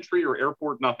port of entry or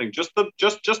airport, nothing, just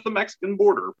the Mexican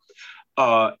border,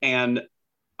 and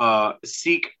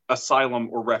seek asylum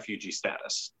or refugee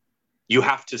status. You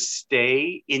have to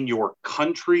stay in your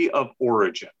country of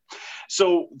origin.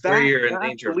 So that, where you're in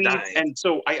danger of dying. And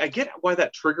so I get why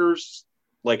that triggers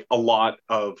like a lot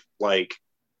of like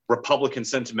Republican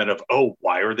sentiment of, oh,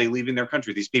 why are they leaving their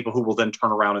country? These people who will then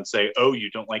turn around and say, oh, you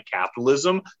don't like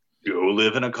capitalism? Go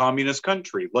live in a communist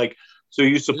country. Like, so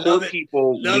you support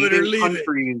people leaving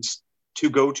countries to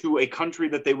go to a country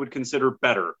that they would consider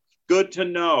better. Good to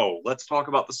know. Let's talk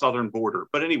about the southern border.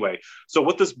 But anyway, so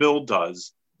what this bill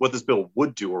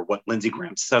would do, or what Lindsey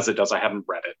Graham says it does, I haven't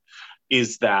read it,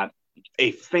 is that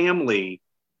a family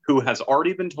who has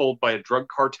already been told by a drug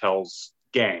cartel's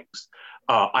gangs,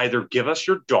 either give us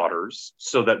your daughters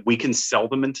so that we can sell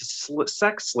them into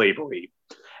sex slavery,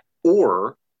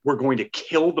 or we're going to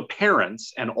kill the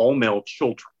parents and all male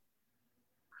children.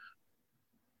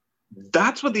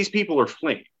 That's what these people are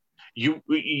fleeing.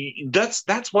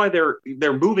 That's why they're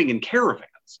moving in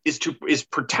caravans, is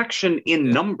protection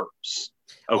in numbers.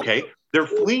 Okay, they're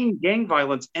fleeing gang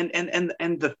violence, and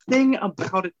the thing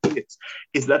about it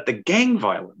is that the gang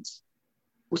violence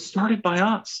was started by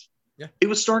us. Yeah. It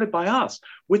was started by us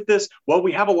with this. Well,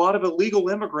 we have a lot of illegal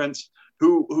immigrants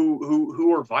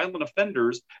who are violent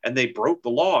offenders, and they broke the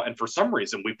law. And for some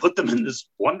reason, we put them in this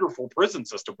wonderful prison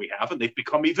system we have, and they've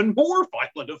become even more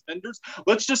violent offenders.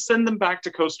 Let's just send them back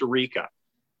to Costa Rica.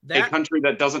 a country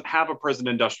that doesn't have a prison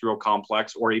industrial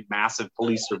complex or a massive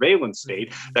police surveillance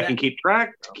state that can keep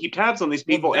tabs on these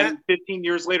people. And 15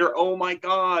 years later, oh my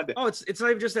God. Oh, it's not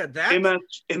even just that.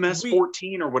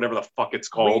 MS-14 or whatever the fuck it's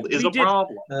called is a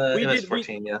problem.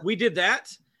 MS-14, we did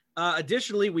that.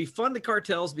 Additionally, we fund the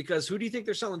cartels because who do you think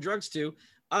they're selling drugs to?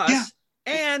 Us. Yeah.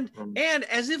 And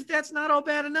as if that's not all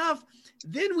bad enough,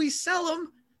 then we sell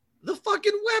them the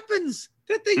fucking weapons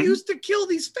that they used to kill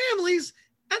these families.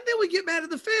 And then we get mad at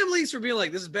the families for being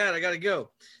like, this is bad, I got to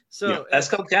go. So that's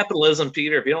called capitalism,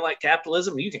 Peter. If you don't like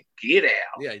capitalism, you can get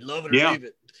out. Yeah, you love it or leave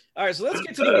it. All right, so let's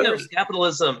get to the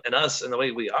capitalism and us and the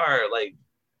way we are. Like,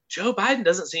 Joe Biden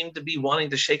doesn't seem to be wanting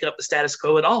to shake up the status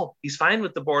quo at all. He's fine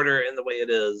with the border and the way it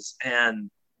is. And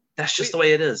that's just the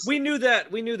way it is. We knew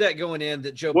that going in,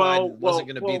 that Joe Biden wasn't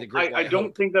going to be the great I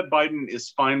don't think that Biden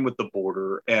is fine with the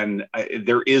border. And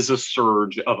there is a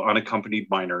surge of unaccompanied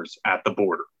minors at the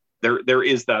border. There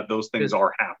is that. Those things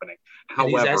are happening.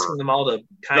 However, he's asking them all to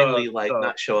kindly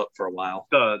not show up for a while.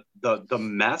 The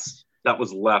mess that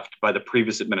was left by the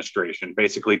previous administration,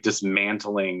 basically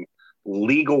dismantling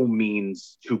legal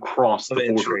means to cross the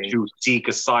border, to seek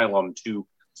asylum, to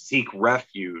seek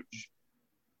refuge,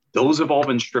 those have all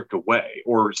been stripped away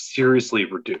or seriously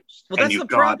reduced. Well, that's the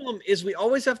problem, is we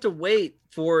always have to wait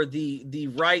for the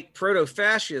right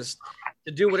proto-fascist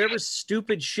to do whatever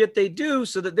stupid shit they do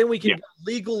so that then we can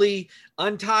legally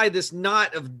untie this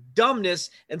knot of dumbness.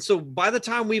 And so by the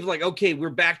time we've okay, we're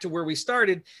back to where we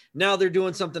started, now they're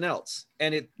doing something else.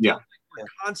 And we're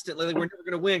constantly, we're never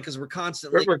going to win because we're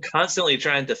constantly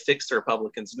trying to fix the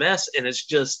Republicans' mess. And it's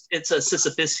a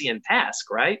Sisyphean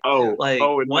task, right?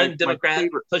 One Democrat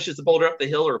pushes the boulder up the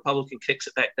hill, a Republican kicks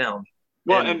it back down.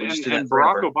 Well, and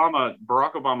Barack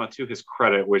Obama, to his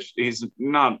credit, which he's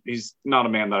not a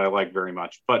man that I like very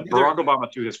much, but Barack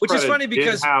Obama, to his credit, which is funny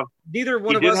because neither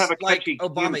one of us like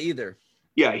Obama either.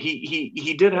 Yeah,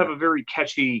 he did have a very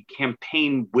catchy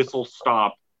campaign whistle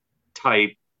stop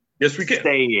type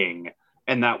saying,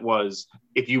 and that was,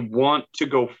 if you want to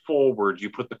go forward,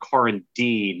 you put the car in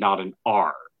D, not an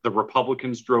R. The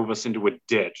Republicans drove us into a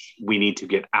ditch. We need to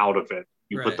get out of it.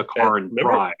 You put the car in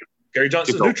drive. Gary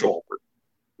Johnson's neutral. Forward.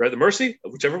 Right, the mercy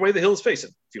of whichever way the hill is facing.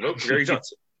 If you vote for Gary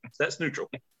Johnson, that's neutral.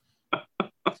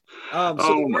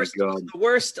 The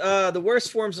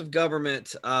worst forms of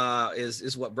government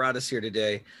is what brought us here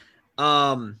today.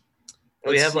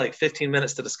 We have 15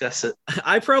 minutes to discuss it.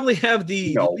 I probably have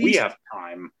the least, we have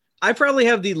time. I probably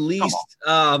have the least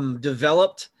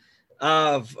developed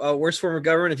of worst form of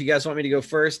government. If you guys want me to go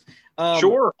first,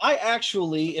 sure. I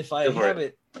actually, if I have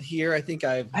it here, I think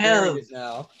I've buried it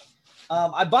now.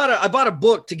 I bought a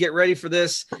book to get ready for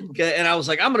this, and I was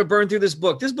like, I'm going to burn through this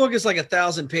book. This book is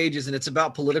 1,000 pages, and it's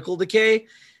about political decay,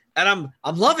 and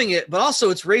I'm loving it, but also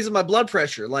it's raising my blood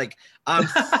pressure. I'm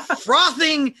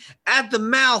frothing at the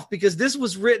mouth because this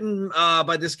was written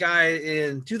by this guy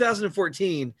in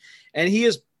 2014, and he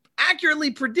has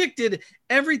accurately predicted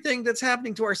everything that's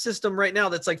happening to our system right now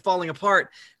that's falling apart.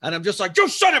 And I'm just like,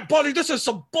 just shut it, buddy. This is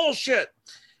some bullshit.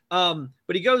 But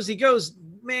he goes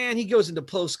into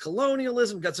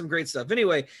post-colonialism, got some great stuff.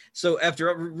 Anyway, so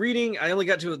after reading, I only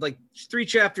got to 3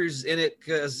 chapters in it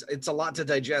because it's a lot to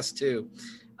digest too.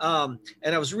 And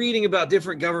I was reading about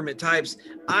different government types.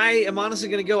 I am honestly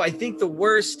going to go, I think the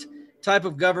worst type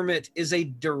of government is a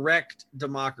direct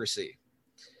democracy.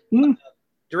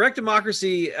 Direct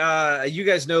democracy, you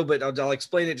guys know, but I'll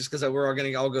explain it just because we're all going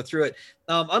to all go through it.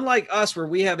 Unlike us, where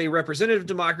we have a representative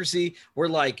democracy, where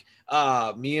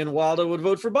me and Waldo would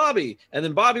vote for Bobby, and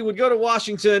then Bobby would go to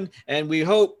Washington, and we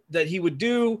hope that he would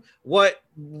do what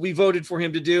we voted for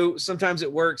him to do. Sometimes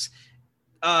it works.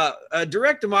 A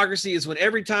direct democracy is when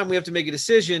every time we have to make a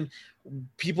decision,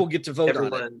 people get to vote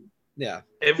on it. Yeah.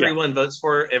 Everyone votes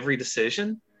for every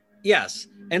decision? Yes.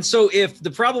 And so if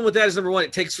the problem with that is, number one,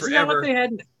 it takes forever. Isn't that what they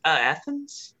had in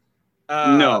Athens?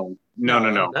 No.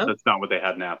 That's not what they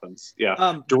had in Athens.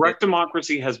 Yeah. Direct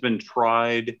democracy has been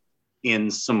tried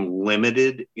in some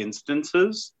limited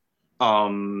instances.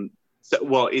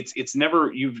 It's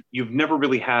never, you've never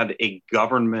really had a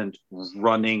government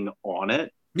running on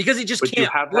it. Because it just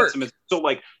can't work. So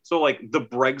the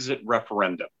Brexit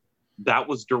referendum. That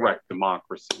was direct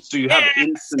democracy. So you have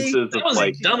instances of that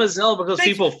was dumb as hell because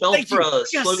people fell for a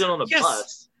slogan on a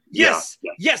bus. Yes.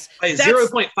 By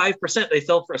 0.5%, they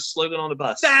fell for a slogan on a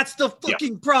bus. That's the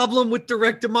fucking problem with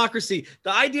direct democry.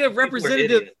 The idea of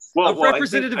representative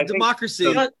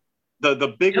democracy.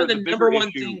 The bigger the number one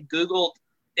issue, thing Googled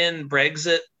in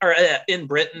Brexit or in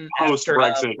Britain after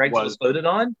Brexit was voted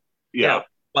on. Yeah.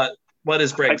 But what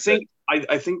is Brexit?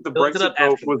 I think the Brexit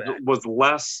vote was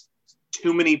less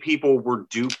too many people were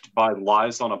duped by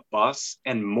lies on a bus,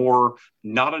 and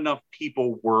not enough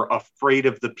people were afraid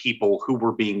of the people who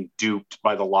were being duped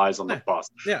by the lies on the bus.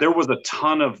 Yeah. There was a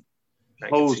ton of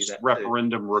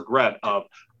post-referendum regret of,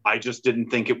 I just didn't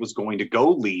think it was going to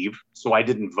go leave, so I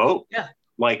didn't vote. Yeah.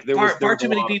 Like there was far too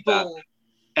many people.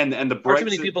 And the far too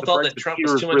many people thought that Trump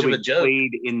was too much of a joke.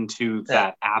 Played into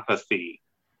that apathy.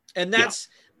 And that's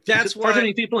why far too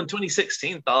many people in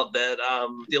 2016 thought that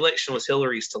the election was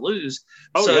Hillary's to lose.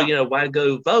 Why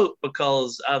go vote?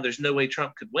 Because there's no way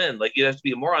Trump could win. Like, you have to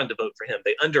be a moron to vote for him.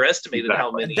 They underestimated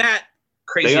how many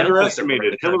crazy. They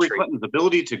underestimated Hillary Clinton's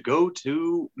ability to go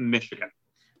to Michigan.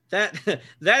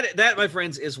 That, my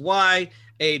friends, is why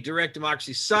a direct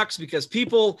democracy sucks, because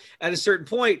people at a certain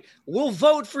point will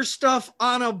vote for stuff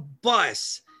on a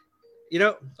bus.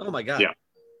 Oh my God. Yeah.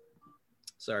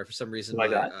 Sorry, for some reason, what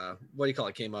do you call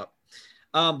it, came up.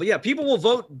 But yeah, people will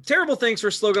vote terrible things for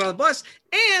a slogan on the bus.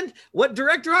 And what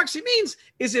direct democracy means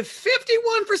is if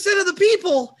 51% of the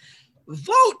people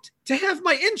vote to have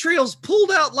my entrails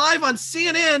pulled out live on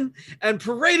CNN and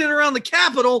paraded around the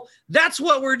Capitol, that's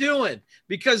what we're doing.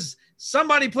 Because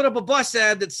somebody put up a bus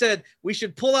ad that said we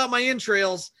should pull out my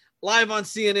entrails live on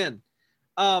CNN.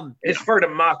 It's for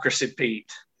democracy,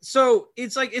 Pete. So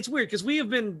it's weird because we have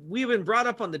been brought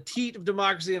up on the teat of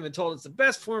democracy and been told it's the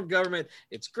best form of government.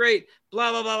 It's great,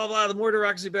 blah, blah, blah, blah, blah. The more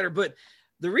democracy, better. But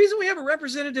the reason we have a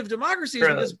representative democracy is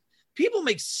because people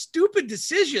make stupid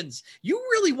decisions. You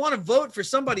really want to vote for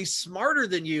somebody smarter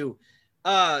than you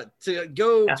to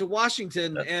go to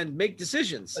Washington and make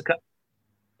decisions.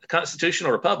 A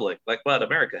constitutional republic like what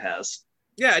America has.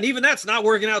 Yeah, and even that's not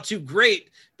working out too great.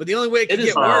 But the only way it can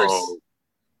get worse.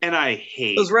 And I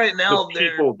hate because right now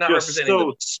people just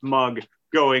so smug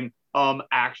going,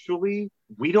 actually,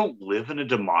 we don't live in a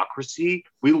democracy.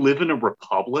 We live in a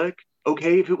republic.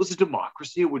 Okay, if it was a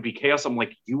democracy, it would be chaos. I'm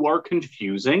like, you are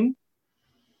confusing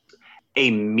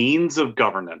a means of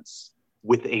governance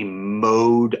with a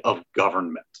mode of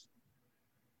government.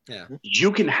 Yeah.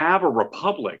 You can have a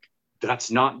republic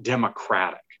that's not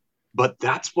democratic, but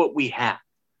that's what we have.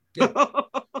 Yeah.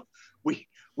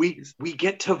 We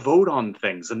get to vote on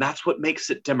things, and that's what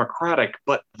makes it democratic.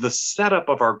 But the setup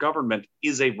of our government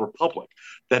is a republic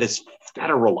that is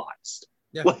federalized.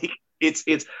 Yeah. Like it's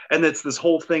this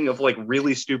whole thing of like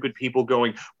really stupid people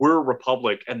going, we're a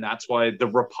republic, and that's why the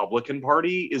Republican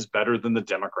Party is better than the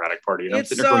Democratic Party. And I'm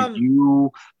sitting there going,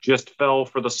 you just fell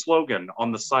for the slogan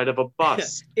on the side of a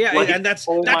bus. Yeah, like, and that's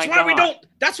why we don't.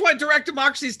 That's why direct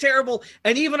democracy is terrible.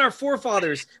 And even our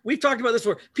forefathers, we've talked about this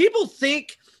before. People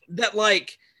think that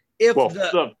like.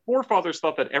 The forefathers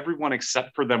thought that everyone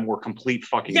except for them were complete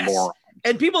fucking morons.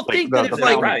 And people think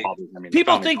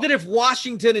that if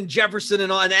Washington and Jefferson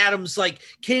and Adams like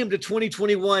came to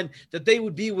 2021, that they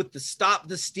would be with the Stop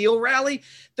the Steal rally.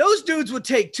 Those dudes would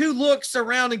take 2 looks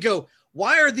around and go,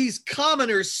 "Why are these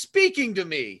commoners speaking to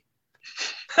me?"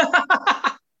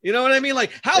 You know what I mean?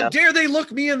 Like, how dare they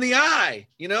look me in the eye?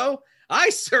 I,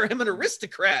 sir, am an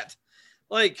aristocrat.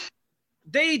 Like.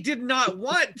 They did not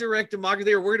want direct democracy.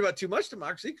 They were worried about too much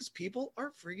democracy because people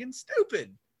are friggin'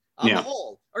 stupid on the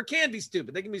whole, or can be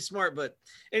stupid. They can be smart, but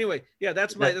anyway,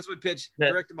 that's my pitch.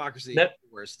 Direct democracy, the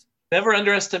worst. Never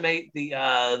underestimate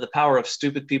the power of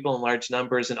stupid people in large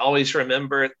numbers, and always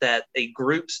remember that a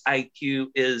group's IQ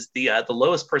is the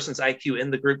lowest person's IQ in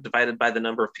the group divided by the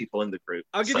number of people in the group.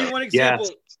 I'll give you one example.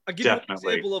 Yes, I'll give you an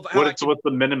example of how what's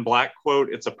the Men in Black quote?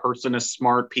 It's a person is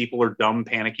smart, people are dumb,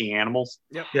 panicky animals.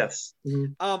 Yep. Yes.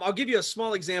 Mm-hmm. I'll give you a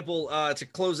small example to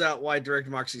close out why direct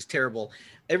democracy is terrible.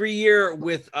 Every year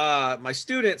with my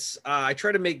students, I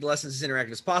try to make the lessons as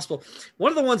interactive as possible. One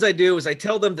of the ones I do is I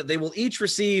tell them that they will each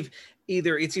receive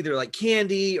either like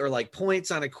candy or like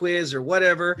points on a quiz or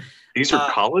whatever. These are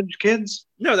college kids?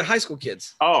 No, they're high school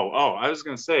kids. Oh, I was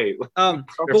going to say. But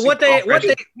what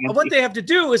they have to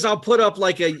do is I'll put up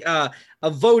like a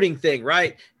voting thing,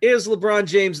 right? Is LeBron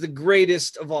James the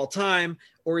greatest of all time,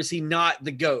 or is he not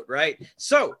the GOAT, right?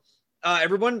 So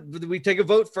everyone, we take a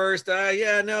vote first.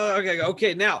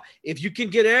 Okay. Now, if you can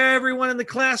get everyone in the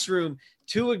classroom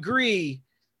to agree,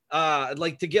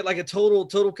 like to get like a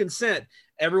total consent,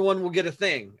 everyone will get a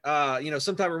thing,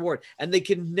 some type of reward, and they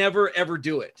can never ever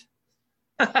do it.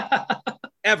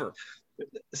 Ever.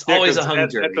 It's always a hung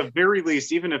jury. At the very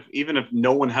least, even if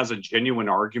no one has a genuine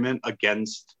argument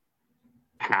against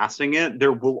passing it,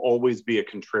 there will always be a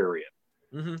contrarian.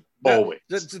 Mm-hmm. Always.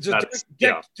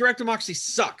 Direct democracy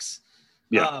sucks.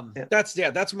 Yeah.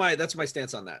 That's my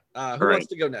stance on that. Who wants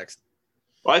to go next?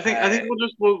 Well, I think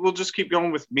we'll just keep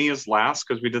going with me as last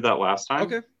because we did that last time.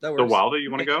 Okay, that works. So Wilder, you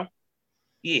want to go?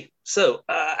 Yeah. So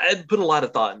I had put a lot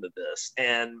of thought into this,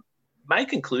 and my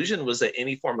conclusion was that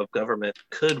any form of government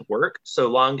could work so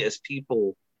long as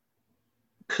people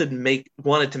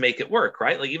wanted to make it work,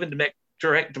 right? Like even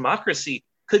direct democracy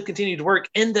could continue to work,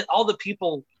 and that all the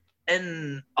people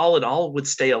and all in all would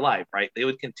stay alive, right? They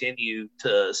would continue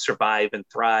to survive and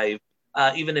thrive,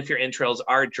 even if your entrails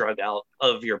are drug out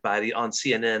of your body on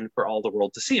CNN for all the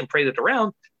world to see and paraded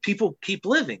around. People keep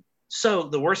living. So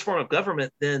the worst form of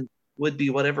government then would be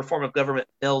whatever form of government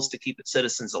fails to keep its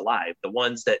citizens alive, the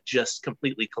ones that just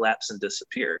completely collapse and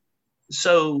disappear.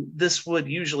 So this would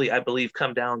usually, I believe,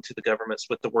 come down to the governments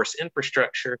with the worst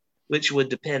infrastructure, which would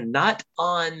depend not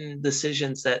on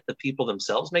decisions that the people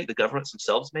themselves make, the governments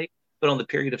themselves make, but on the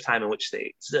period of time in which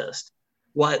they exist.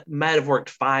 What might have worked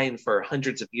fine for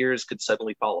hundreds of years could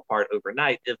suddenly fall apart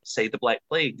overnight if, say, the Black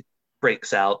Plague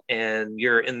breaks out and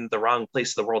you're in the wrong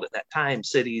place of the world at that time,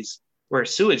 cities where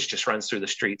sewage just runs through the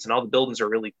streets and all the buildings are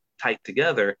really tight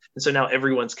together. And so now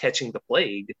everyone's catching the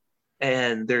plague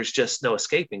and there's just no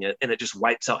escaping it, and it just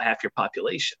wipes out half your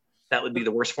population. That would be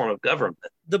the worst form of government.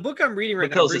 The book I'm reading right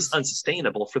now because it's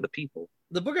unsustainable for the people.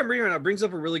 The book I'm reading right now brings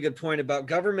up a really good point about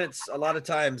governments. A lot of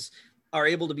times are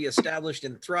able to be established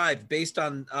and thrive based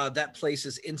on that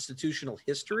place's institutional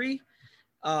history.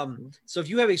 So if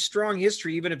you have a strong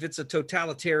history, even if it's a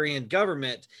totalitarian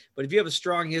government, but if you have a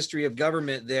strong history of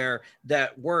government there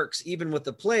that works, even with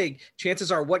the plague,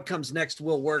 chances are what comes next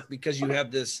will work because you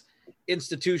have this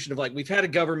institution of like, we've had a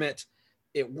government,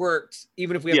 it worked,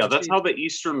 even if we have that's how the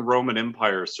Eastern Roman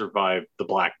Empire survived the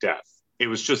Black Death. It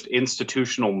was just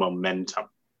institutional momentum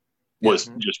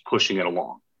was just pushing it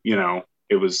along. You know,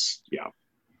 it was,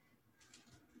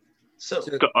 So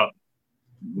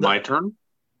my turn?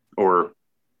 Or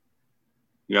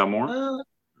you got more?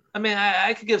 I mean,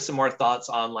 I could give some more thoughts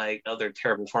on like other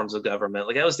terrible forms of government.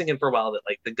 Like I was thinking for a while that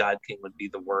like the God King would be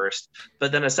the worst,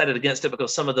 but then I decided against it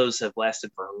because some of those have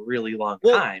lasted for a really long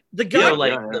time. The God,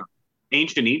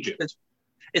 ancient Egypt.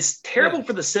 It's terrible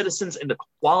for the citizens and the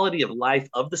quality of life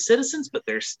of the citizens, but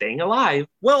they're staying alive.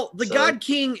 Well, the God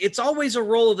King, it's always a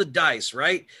roll of the dice,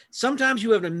 right? Sometimes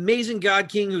you have an amazing God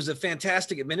King who's a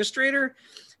fantastic administrator.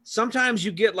 Sometimes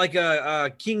you get like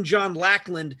a King John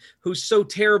Lackland who's so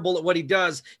terrible at what he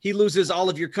does, he loses all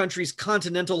of your country's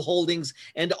continental holdings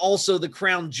and also the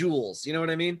crown jewels. You know what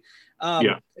I mean?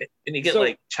 And you get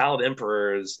like child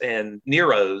emperors and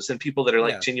Neros and people that are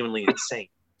like genuinely insane.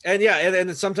 And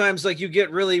and sometimes like you get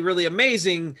really, really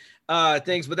amazing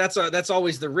things, but that's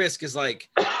always the risk is like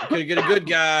we could get a good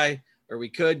guy or we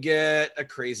could get a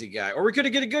crazy guy or we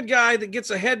could get a good guy that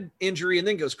gets a head injury and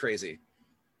then goes crazy.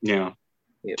 Yeah.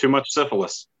 Too much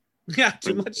syphilis. Yeah,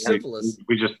 too much syphilis.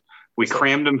 We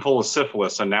crammed him full of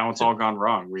syphilis and now it's all gone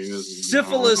wrong.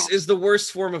 Syphilis is the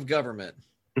worst form of government.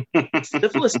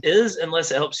 Syphilis is, unless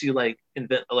it helps you like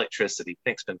invent electricity.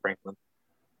 Thanks, Ben Franklin.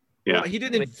 Yeah. Well, he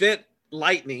didn't invent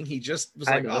lightning. He just was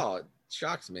like, oh, it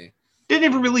shocks me. Didn't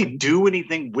even really do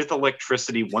anything with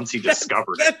electricity once he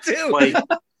discovered that too. Like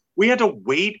we had to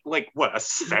wait like a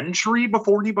century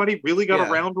before anybody really got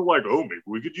around to like, oh, maybe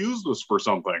we could use this for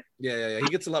something. Yeah. He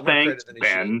gets a lot more credit than he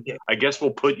Ben. Should. I guess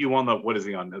we'll put you on what is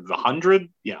he on? The 100?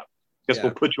 Yeah.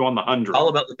 We'll put you on the 100. All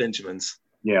about the Benjamins.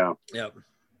 Yeah. Yep.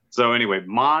 So anyway,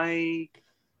 I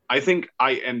think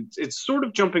and it's sort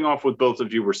of jumping off what both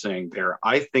of you were saying there.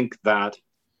 I think that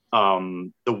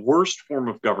the worst form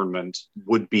of government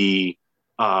would be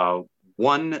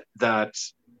one that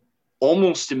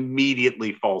almost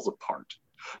immediately falls apart.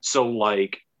 So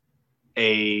like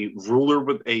a ruler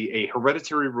with a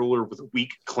hereditary ruler with a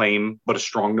weak claim but a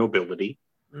strong nobility,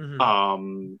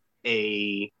 an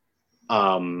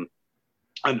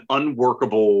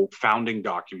unworkable founding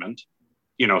document,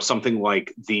 something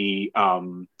like the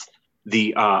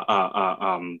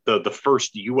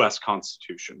first U.S.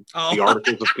 Constitution, the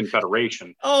Articles of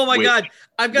Confederation. Oh my God,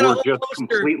 I've got a whole just poster.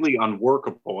 Completely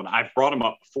unworkable, and I've brought them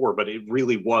up before, but it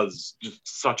really was just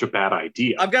such a bad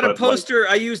idea. I've got a poster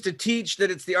I use to teach that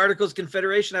it's the Articles of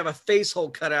Confederation. I have a face hole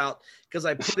cut out because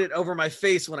I put it over my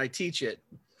face when I teach it.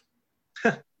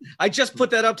 I just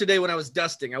put that up today when I was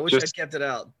dusting. I wish I'd kept it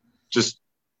out. Just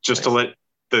to let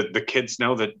the kids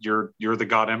know that you're the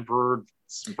God Emperor.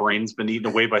 Brain's been eaten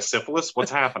away by syphilis.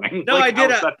 What's happening? No, I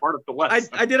did that part of the lesson?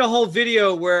 I did a whole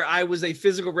video where I was a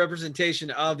physical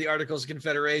representation of the Articles of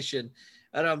Confederation,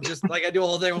 and I'm just like I do a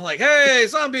whole thing. I'm like, hey,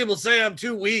 some people say I'm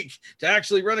too weak to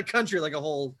actually run a country, like a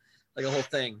whole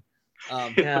thing.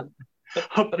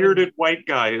 A bearded white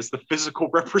guy is the physical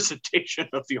representation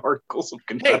of the Articles of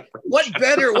Confederation. Hey, what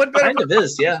better? Kind of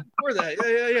is, for that,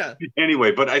 yeah.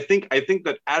 Anyway, but I think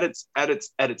that at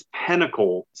its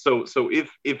pinnacle, so if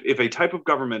a type of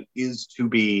government is to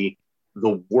be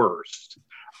the worst,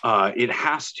 it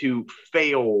has to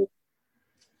fail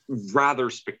rather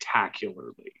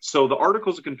spectacularly. So the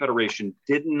Articles of Confederation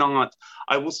did not,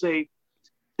 I will say,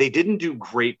 they didn't do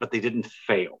great, but they didn't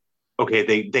fail. Okay,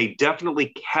 they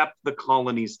definitely kept the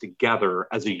colonies together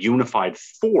as a unified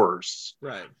force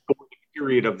right. for the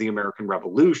period of the American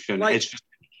Revolution. It's just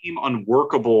became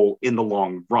unworkable in the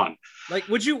long run. Like,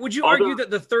 would you argue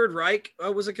that the Third Reich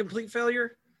was a complete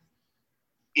failure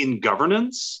in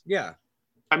governance? Yeah.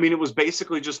 I mean, it was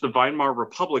basically just the Weimar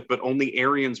Republic, but only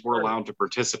Aryans were allowed to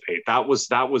participate.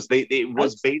 It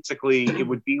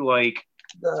would be like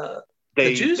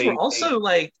the Jews were also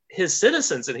like his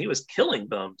citizens, and he was killing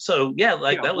them. So that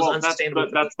was unsustainable.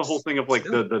 That's the whole thing of like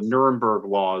the Nuremberg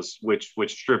laws, which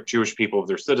stripped Jewish people of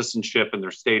their citizenship and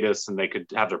their status, and they could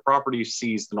have their property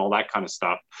seized and all that kind of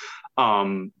stuff.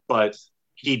 But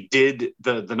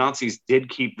the Nazis did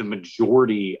keep the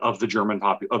majority of the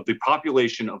the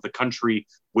population of the country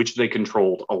which they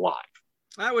controlled alive.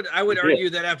 I would argue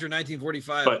that after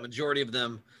 1945, a majority of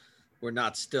them were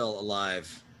not still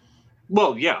alive.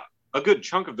 Well, yeah, a good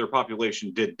chunk of their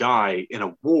population did die in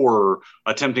a war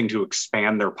attempting to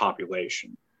expand their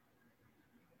population.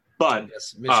 But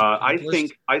I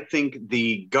think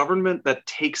the government that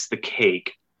takes the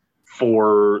cake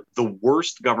for the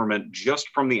worst government, just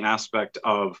from the aspect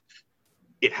of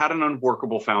it had an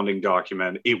unworkable founding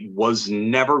document, it was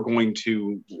never going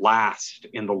to last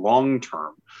in the long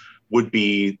term, would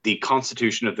be the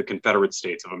Constitution of the Confederate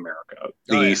States of America,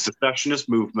 the secessionist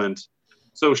movement.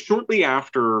 So shortly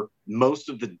after most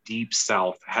of the Deep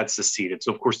South had seceded,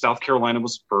 so of course South Carolina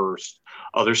was first,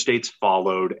 other states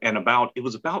followed, and it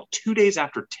was about 2 days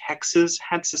after Texas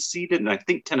had seceded, and I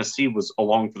think Tennessee was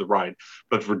along for the ride,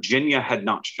 but Virginia had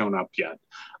not shown up yet.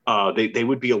 They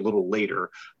would be a little later.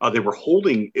 They were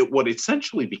holding what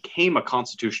essentially became a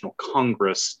constitutional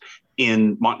Congress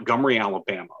in Montgomery,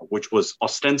 Alabama, which was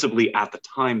ostensibly at the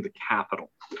time the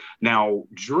capital. Now,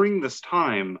 during this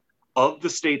time, of the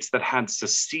states that had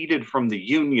seceded from the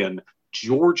Union,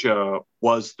 Georgia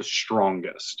was the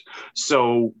strongest.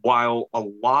 So while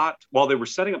they were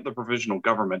setting up the provisional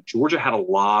government, Georgia had a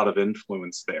lot of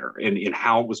influence there in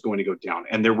how it was going to go down.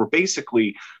 And there were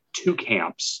basically two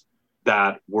camps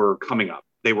that were coming up.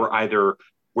 They were either,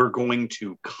 we're going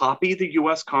to copy the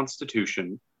US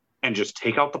Constitution and just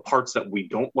take out the parts that we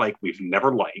don't like, we've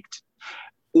never liked,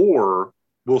 or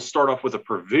we'll start off with a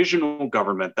provisional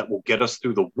government that will get us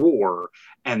through the war,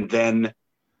 and then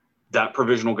that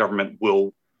provisional government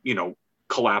will,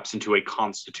 collapse into a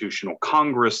constitutional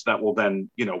Congress that will then,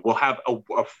 will have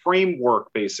a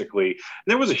framework, basically. And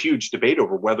there was a huge debate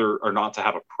over whether or not to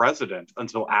have a president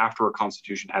until after a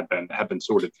constitution had been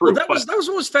sorted through. Well, that was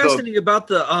what was fascinating about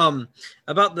the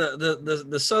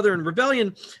Southern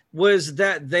Rebellion, was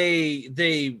that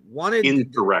they wanted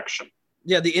insurrection.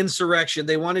 Yeah, the insurrection.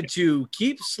 They wanted to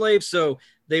keep slaves, so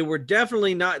they were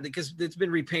definitely not, because it's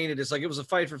been repainted. It's like it was a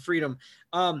fight for freedom.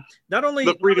 Not only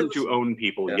the freedom to own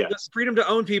people, yes, the freedom to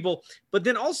own people, but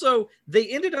then also they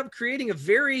ended up creating a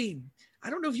very, I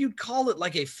don't know if you'd call it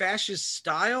like a fascist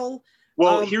style.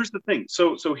 Well, here's the thing.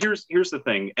 So here's the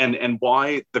thing, and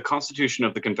why the Constitution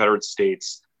of the Confederate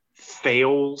States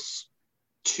fails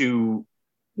to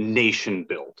nation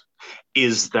build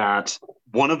is that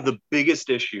one of the biggest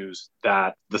issues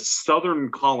that the Southern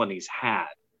colonies had,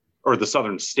 or the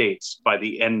Southern states, by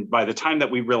the time that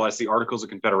we realized the Articles of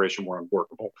Confederation were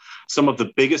unworkable, some of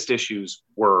the biggest issues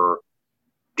were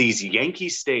these Yankee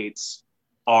states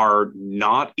are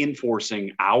not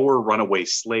enforcing our runaway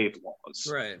slave laws.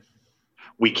 Right.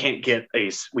 We can't get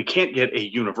a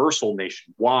universal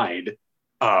nationwide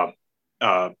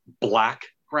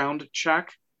background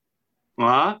check.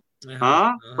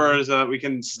 Whereas we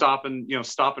can stop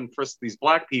and frisk these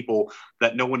black people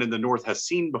that no one in the North has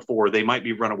seen before. They might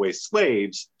be runaway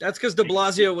slaves. That's because De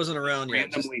Blasio wasn't around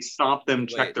yet. Randomly stop them,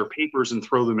 check their papers, and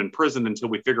throw them in prison until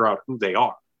we figure out who they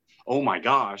are. Oh my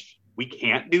gosh, we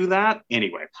can't do that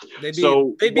anyway. They'd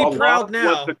be proud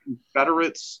now.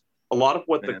 A lot of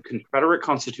what the Confederate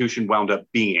Constitution wound up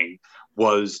being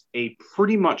was a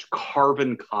pretty much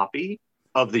carbon copy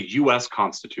of the U.S.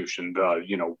 Constitution.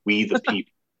 We the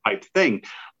people type thing,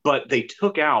 but they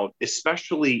took out,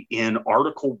 especially in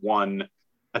Article 1,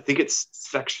 I think it's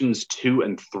sections 2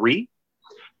 and 3,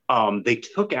 they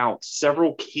took out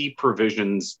several key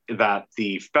provisions that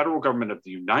the federal government of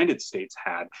the United States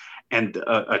had, and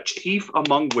a chief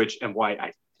among which, and why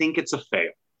I think it's a fail,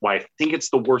 why I think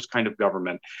it's the worst kind of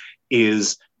government,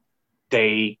 is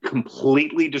they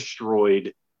completely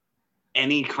destroyed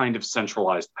any kind of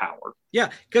centralized power.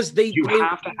 Yeah, because you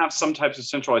have to have some types of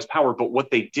centralized power, but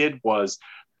what they did was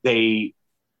they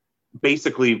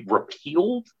basically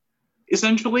repealed,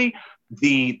 essentially,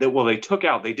 They took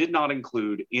out, they did not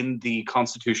include in the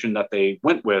Constitution that they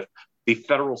went with the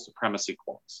federal supremacy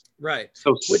clause. Right.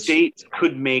 So states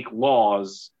could make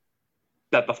laws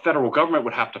that the federal government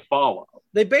would have to follow.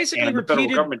 They basically the federal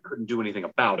government couldn't do anything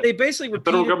about it. They basically the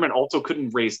federal government also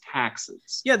couldn't raise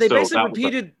taxes. Yeah, they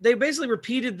basically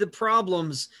repeated the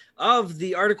problems of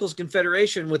the Articles of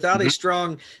Confederation without a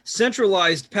strong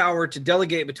centralized power to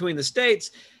delegate between the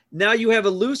states. Now you have a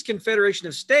loose confederation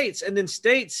of states, and then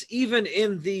states, even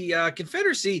in the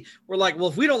Confederacy, were like, well,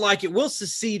 if we don't like it, we'll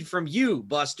secede from you,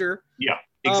 Buster. Yeah,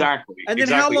 exactly. And then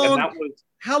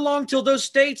how long till those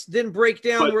states then break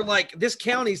down? We're like, this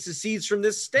county secedes from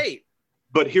this state.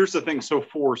 But here's the thing. So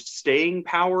for staying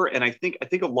power, and I think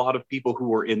a lot of people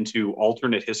who are into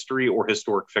alternate history or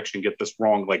historic fiction get this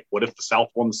wrong. Like, what if the South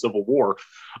won the Civil War?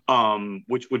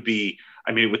 Which would be,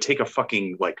 I mean, it would take a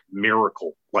fucking like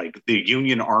miracle, like the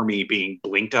Union Army being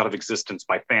blinked out of existence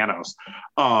by Thanos.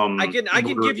 I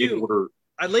can give you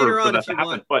later on if you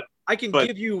want. But I can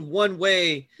give you one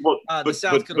way the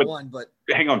South could have won. But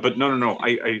hang on, but no.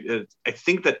 I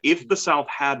think that if the South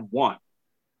had won,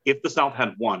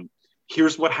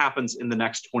 here's what happens in the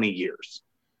next 20 years.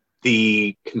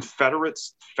 The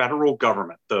Confederates' federal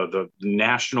government, the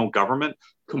national government,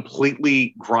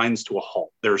 completely grinds to a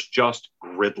halt. There's just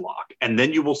gridlock. And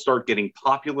then you will start getting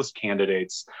populist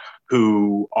candidates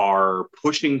who are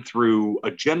pushing through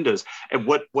agendas. And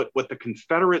what the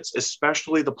Confederates,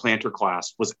 especially the planter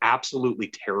class, was absolutely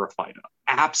terrified of.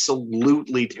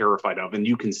 And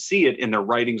you can see it in their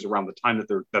writings around the time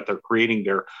that they're creating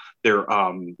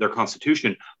their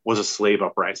Constitution, was a slave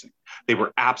uprising. They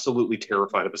were absolutely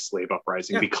terrified of a slave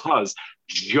uprising because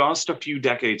just a few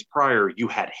decades prior, you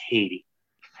had Haiti.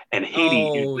 And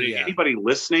Haiti, anybody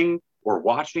listening or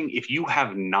watching, if you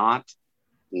have not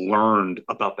learned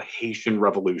about the Haitian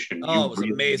Revolution, it was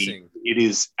amazing. It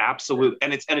is absolute,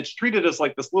 and it's treated as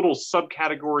like this little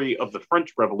subcategory of the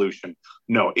French Revolution.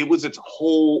 No, it was its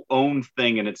whole own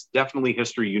thing, and it's definitely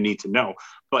history you need to know.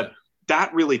 But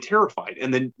that really terrified,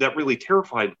 and then that really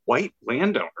terrified white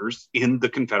landowners in the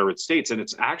Confederate States. And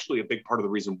it's actually a big part of the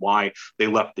reason why they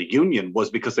left the Union, was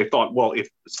because they thought, well, if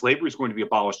slavery is going to be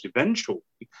abolished eventually,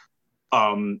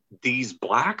 these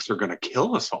blacks are going to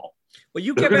kill us all. Well,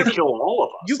 they're going to kill all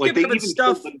of us. You kept having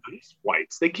stuff. Killed the nice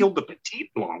whites. They killed the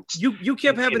petite blancs. You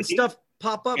kept having stuff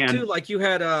pop up too. Like you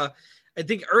had I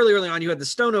think early on you had the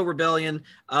Stono Rebellion.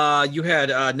 You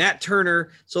had Nat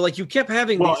Turner. So like you kept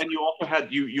having.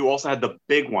 And you also had the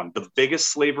big one. The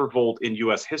biggest slave revolt in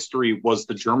U.S. history was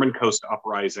the German Coast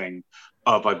Uprising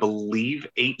of, I believe,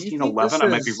 1811. I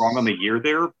might be wrong on the year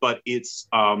there, but it's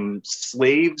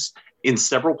slaves in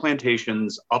several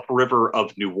plantations upriver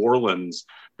of New Orleans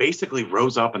basically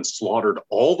rose up and slaughtered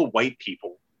all the white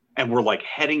people and were like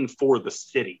heading for the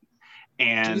city.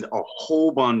 And a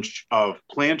whole bunch of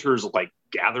planters like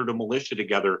gathered a militia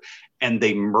together, and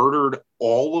they murdered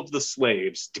all of the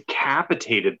slaves,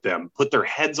 decapitated them, put their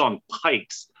heads on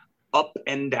pikes up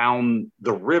and down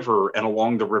the river and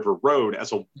along the river road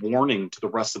as a warning to the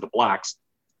rest of the blacks,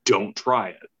 don't try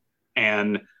it.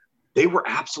 And they were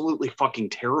absolutely fucking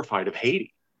terrified of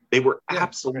Haiti. They were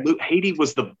Haiti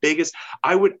was the biggest.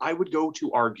 I would go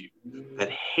to argue that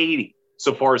Haiti,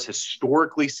 so far as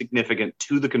historically significant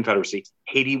to the Confederacy,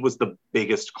 Haiti was the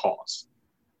biggest cause.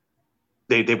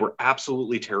 They were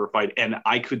absolutely terrified. And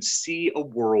I could see a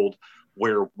world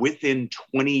where within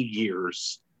 20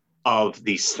 years of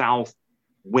the South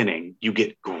winning, you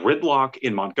get gridlock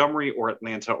in Montgomery or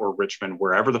Atlanta or Richmond,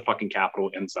 wherever the fucking capital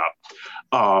ends up.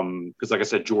 Because like I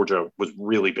said, Georgia was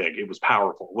really big. It was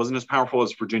powerful. It wasn't as powerful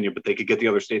as Virginia, but they could get the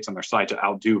other states on their side to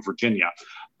outdo Virginia.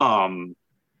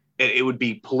 It would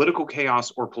be political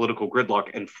chaos or political gridlock.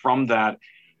 And from that,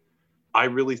 I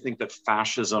really think that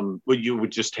fascism, you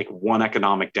would just take one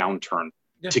economic downturn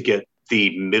to get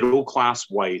the middle class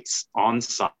whites on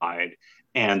side,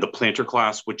 and the planter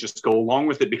class would just go along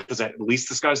with it, because at least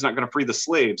this guy's not going to free the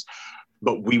slaves.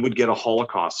 But we would get a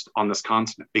Holocaust on this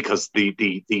continent, because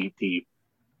the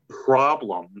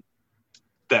problem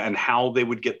and how they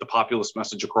would get the populist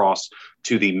message across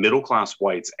to the middle class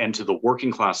whites and to the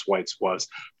working class whites was,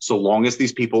 so long as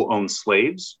these people own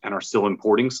slaves and are still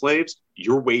importing slaves,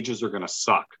 your wages are going to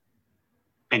suck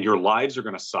and your lives are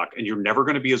going to suck, and you're never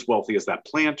going to be as wealthy as that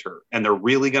planter. And they're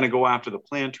really going to go after the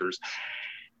planters.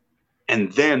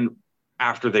 And then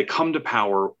after they come to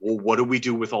power, well, what do we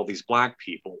do with all these black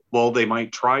people? Well, they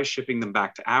might try shipping them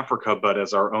back to Africa, but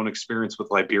as our own experience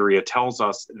with Liberia tells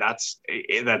us, that's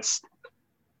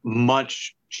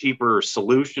much cheaper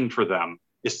solution for them,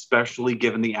 especially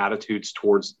given the attitudes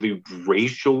towards the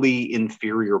racially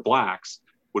inferior blacks,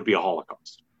 would be a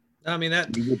Holocaust. I mean that.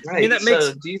 Right. I mean, that makes.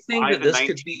 So, do you think that this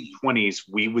could be 1920s?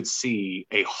 We would see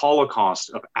a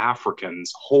Holocaust of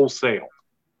Africans wholesale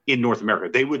in North America.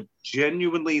 They would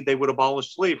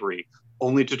abolish slavery,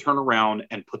 only to turn around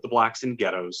and put the blacks in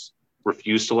ghettos,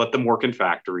 refuse to let them work in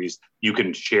factories. You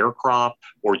can sharecrop,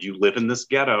 or you live in this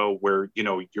ghetto where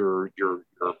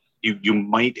you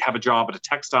might have a job at a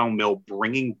textile mill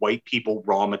bringing white people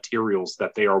raw materials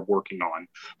that they are working on.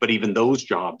 But even those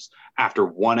jobs, after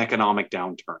one economic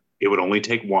downturn, it would only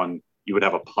take one. You would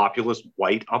have a populist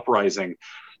white uprising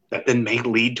that then may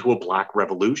lead to a black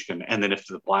revolution. And then if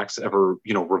the blacks ever,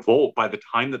 revolt, by the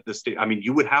time that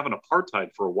you would have an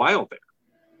apartheid for a while there,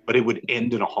 but it would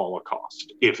end in a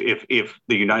Holocaust if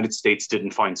the United States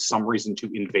didn't find some reason to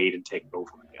invade and take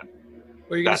over again.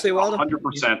 What are you going to say, Waldo?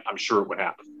 100%, I'm sure it would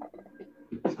happen.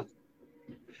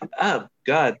 Oh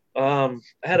God! I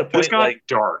had a point. This got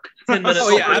dark. 10 minutes.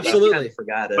 Oh yeah, absolutely. I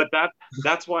forgot it. But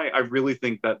that's why I really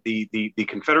think that the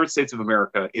Confederate States of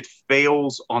America, it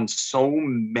fails on so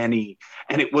many,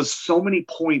 and it was so many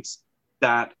points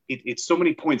that it's so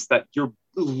many points that you're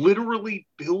literally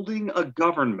building a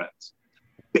government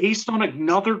based on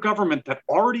another government that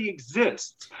already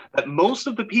exists, that most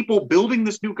of the people building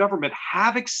this new government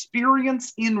have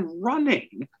experience in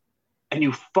running, and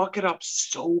you fuck it up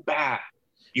so bad.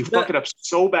 Fuck it up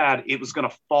so bad, it was going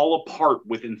to fall apart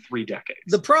within 3 decades.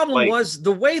 The problem was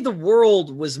the way the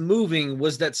world was moving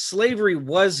was that slavery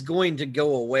was going to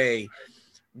go away.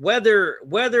 Whether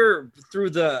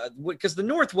through because the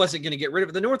North wasn't going to get rid of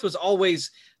it. The North was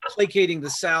always placating the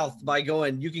South by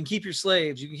going, you can keep your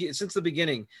slaves, since the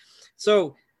beginning.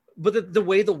 So, but the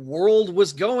way the world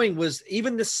was going was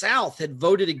even the South had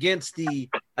voted against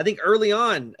I think early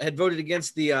on had voted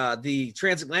against the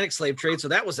transatlantic slave trade. So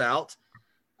that was out.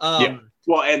 Yeah.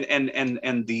 Well,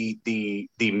 and the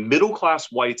middle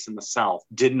class whites in the South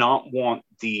did not want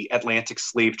the Atlantic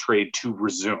slave trade to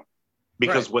resume,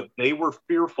 because what they were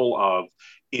fearful of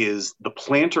is the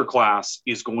planter class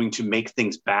is going to make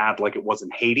things bad like it was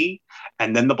in Haiti,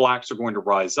 and then the blacks are going to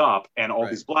rise up, and all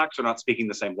these blacks are not speaking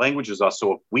the same language as us.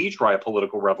 So if we try a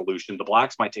political revolution, the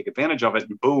blacks might take advantage of it,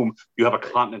 and boom, you have a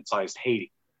continent-sized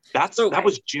Haiti. That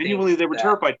was genuinely, they were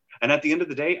terrified. And at the end of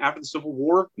the day, after the Civil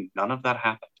War, none of that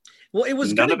happened. Well, it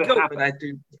was going to go.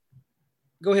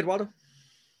 Go ahead, Waldo.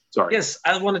 Sorry. Yes,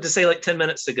 I wanted to say 10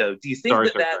 minutes ago. Do you think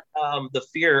that the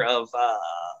fear of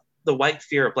the white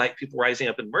fear of black people rising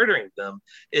up and murdering them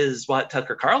is what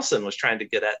Tucker Carlson was trying to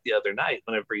get at the other night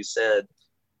whenever he said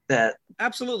that?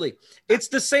 Absolutely. It's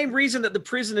the same reason that the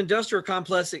prison industrial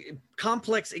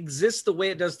complex exists the way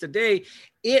it does today.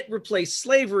 It replaced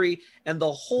slavery, and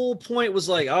the whole point was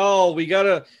we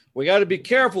gotta be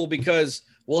careful because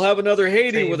we'll have another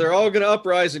Haiti where they're all going to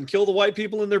uprise and kill the white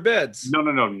people in their beds. No.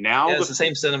 Now it's the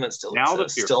same sentiment still. Now the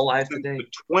fear, still alive today.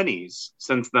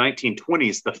 Since the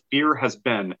 1920s, the fear has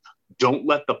been: don't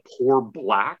let the poor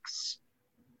blacks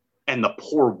and the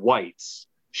poor whites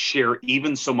share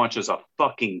even so much as a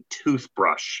fucking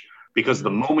toothbrush, because the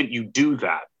moment you do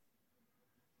that,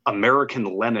 American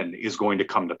Lenin is going to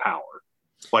come to power.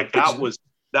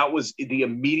 That was the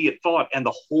immediate thought, and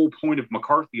the whole point of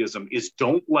McCarthyism is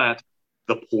don't let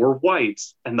the poor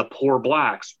whites and the poor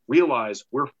blacks realize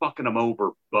we're fucking them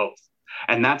over both.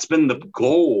 And that's been the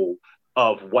goal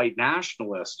of white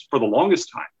nationalists for the longest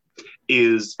time.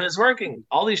 And it's working.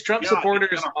 All these Trump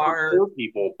supporters are poor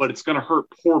people, but it's going to hurt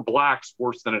poor blacks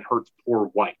worse than it hurts poor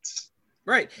whites.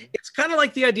 Right. It's kind of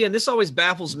like the idea, and this always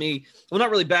baffles me. Well, not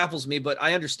really baffles me, but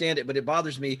I understand it, but it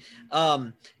bothers me.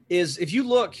 Is if you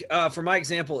look, for my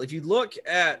example, if you look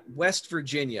at West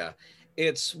Virginia,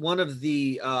 it's one of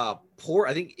the poor,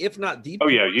 I think, if not the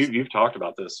poorest. Oh, yeah, you've talked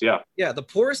about this, yeah. Yeah, the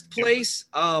poorest place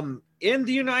in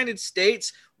the United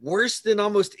States, worse than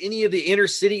almost any of the inner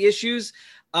city issues.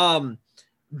 The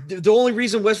only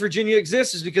reason West Virginia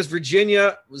exists is because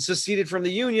Virginia was seceded from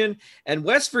the Union, and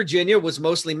West Virginia was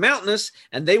mostly mountainous,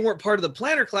 and they weren't part of the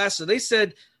planter class, so they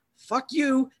said, fuck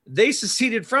you. They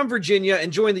seceded from Virginia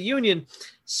and joined the Union.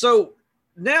 So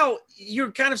now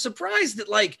you're kind of surprised that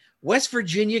West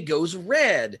Virginia goes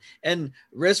red, and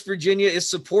West Virginia is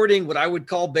supporting what I would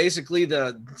call basically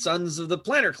the sons of the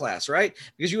planter class, right?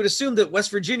 Because you would assume that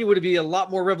West Virginia would be a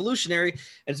lot more revolutionary, and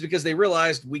it's because they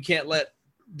realized we can't let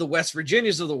the West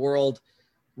Virginias of the world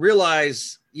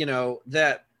realize,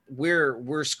 that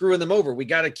we're screwing them over. We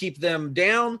got to keep them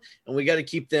down, and we got to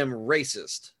keep them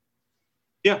racist.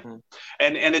 Yeah,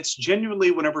 and it's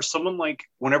genuinely whenever someone like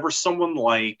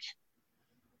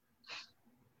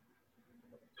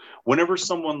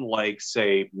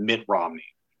say Mitt Romney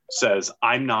says,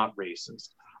 I'm not racist,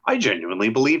 I genuinely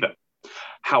believe it.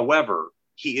 However,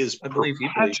 he is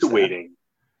perpetuating,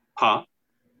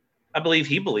 I believe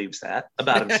he believes that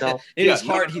about himself. In his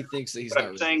heart, he thinks that he's not.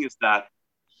 What I'm saying is that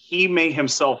he may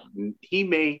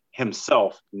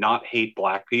himself not hate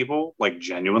black people, like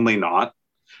genuinely not.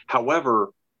 However,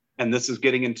 and this is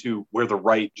getting into where the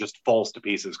right just falls to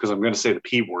pieces, because I'm going to say the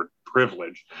P word,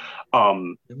 privilege.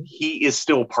 He is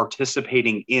still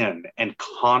participating in and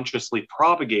consciously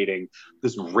propagating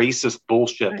this racist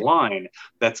bullshit line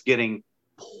that's getting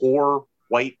poor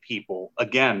white people.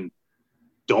 Again,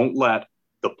 don't let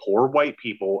the poor white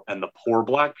people and the poor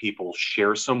black people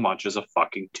share so much as a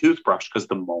fucking toothbrush, because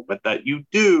the moment that you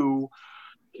do,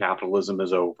 capitalism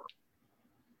is over.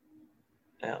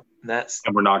 Yeah,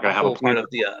 and we're not going to have a part of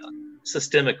the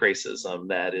systemic racism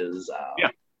that is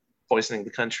poisoning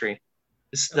the country.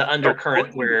 It's the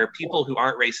undercurrent where people who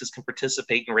aren't racist can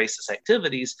participate in racist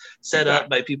activities set up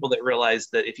by people that realize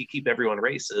that if you keep everyone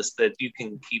racist, that you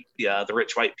can keep the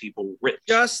rich white people rich.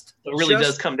 It really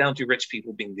does come down to rich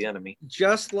people being the enemy.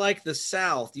 Just like the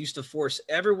South used to force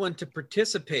everyone to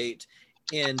participate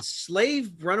in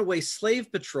runaway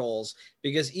slave patrols,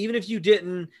 because even if you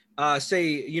didn't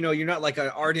say, you're not like an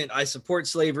ardent, I support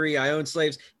slavery, I own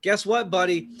slaves. Guess what,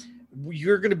 buddy?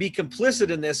 You're going to be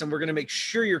complicit in this, and we're going to make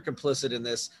sure you're complicit in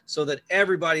this so that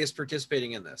everybody is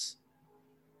participating in this.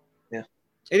 Yeah.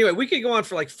 Anyway, we could go on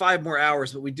for like 5 more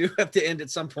hours, but we do have to end at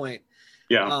some point.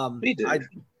 Yeah. We do.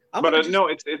 No,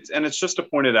 it's just to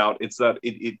point it out. It's that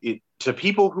it to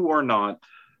people who are not,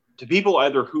 to people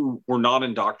either who were not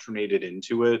indoctrinated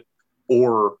into it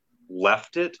or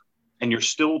left it, and you're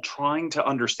still trying to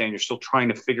understand, you're still trying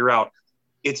to figure out,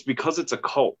 it's because it's a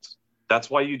cult. That's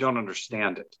why you don't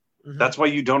understand it. Mm-hmm. That's why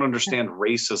you don't understand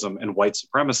racism and white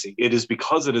supremacy. It is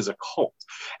because it is a cult.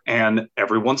 And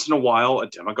every once in a while, a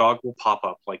demagogue will pop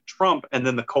up like Trump, and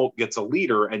then the cult gets a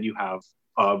leader, and you have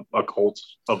a cult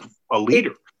of a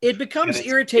leader. It becomes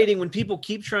irritating when people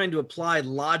keep trying to apply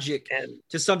logic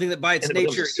to something that by its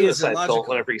nature is illogical.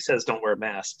 Whenever he says don't wear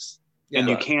masks. Yeah, and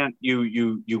you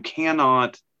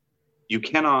cannot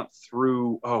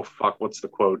through, oh fuck, what's the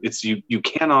quote? It's you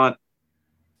cannot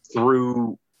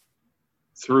through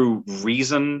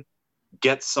reason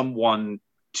get someone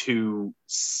to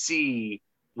see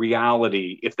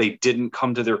reality if they didn't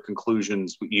come to their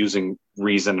conclusions using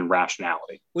reason and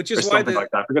rationality. Which is why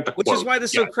the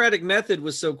Socratic method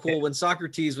was so cool, when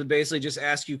Socrates would basically just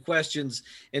ask you questions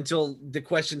until the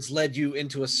questions led you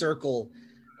into a circle.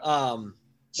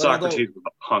 Socrates was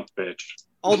a punk bitch.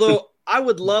 Although I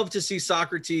would love to see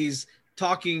Socrates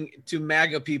talking to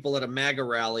MAGA people at a MAGA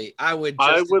rally. I would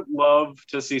love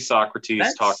to see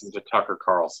Socrates talking to Tucker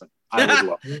Carlson. I would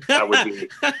love that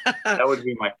would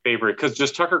be my favorite, because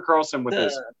just Tucker Carlson with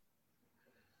his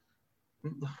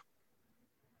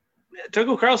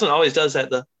Tucker Carlson always does that,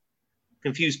 the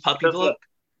confused puppy look.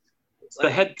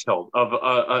 The head tilt of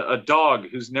a dog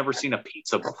who's never seen a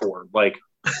pizza before. Like,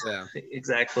 yeah,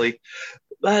 exactly.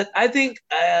 But I think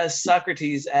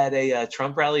Socrates at a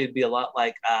Trump rally would be a lot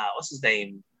like, what's his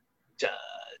name?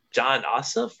 John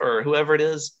Ossoff or whoever it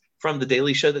is from The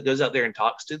Daily Show that goes out there and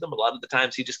talks to them. A lot of the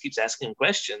times he just keeps asking them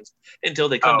questions until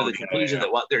they come to the conclusion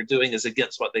that what they're doing is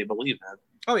against what they believe in.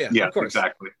 Oh, yeah, of course.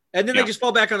 Exactly. And then they just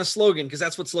fall back on a slogan, because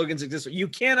that's what slogans exist for. You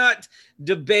cannot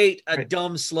debate a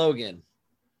dumb slogan.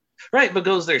 Right,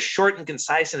 because they're short and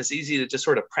concise, and it's easy to just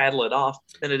sort of prattle it off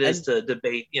than it is to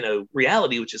debate,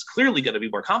 reality, which is clearly going to be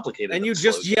more complicated. And you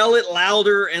just yell it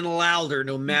louder and louder,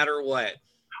 no matter what.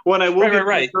 When I will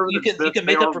right. You can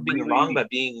make up for being wrong by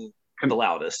being the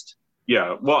loudest.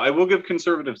 Yeah, well, I will give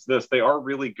conservatives this. They are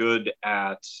really good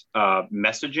at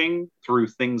messaging through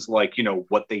things like,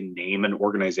 what they name an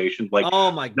organization, like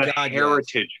the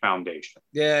Heritage Foundation.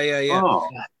 Yeah. Oh.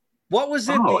 What was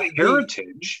it?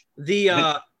 Heritage.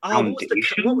 What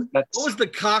was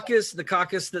the caucus? The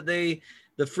caucus that the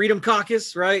Freedom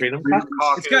Caucus, right? Freedom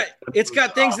Caucus. It's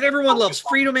got things that everyone loves: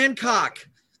 freedom and cock,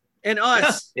 and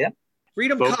us. Yeah.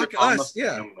 Freedom, cock, us.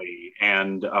 Yeah.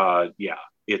 And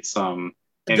it's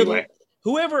anyway.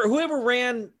 Whoever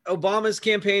ran Obama's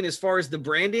campaign as far as the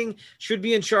branding should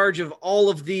be in charge of all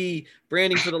of the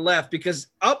branding for the left, because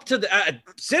up to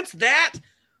since that,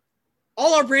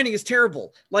 all our branding is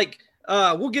terrible. Like,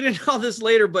 we'll get into all this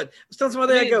later, but I was telling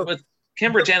somebody But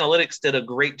Cambridge Analytics did a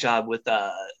great job with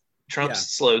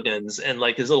Trump's slogans and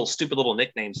like his little stupid little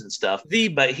nicknames and stuff.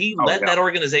 But he let that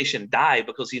organization die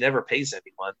because he never pays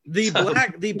anyone. The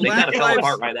black kind of fell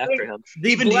apart right after him.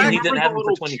 He didn't have him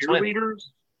for 2020.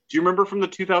 Do you remember from the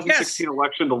 2016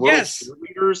 election the little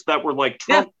cheerleaders that were like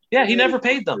Trump? Yeah, he never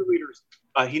paid them.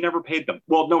 He never paid them.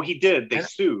 Well, no, he did. They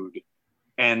sued.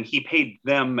 And he paid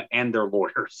them and their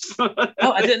lawyers.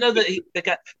 I didn't know that they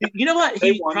got. You know what?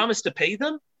 He promised to pay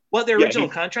them, what their original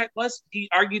contract was. He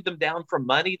argued them down for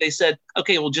money. They said,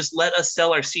 okay, well, just let us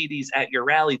sell our CDs at your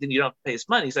rally. Then you don't have to pay us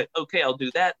money. He's like, okay, I'll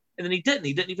do that. And then he didn't.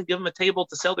 He didn't even give them a table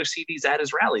to sell their CDs at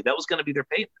his rally. That was going to be their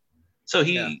payment. So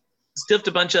he stiffed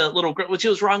a bunch of little, which it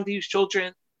was wrong to use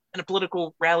children in a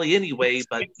political rally anyway,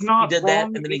 but he did that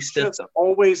and then he stiffed them.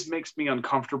 Always makes me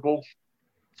uncomfortable.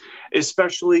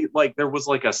 Especially like there was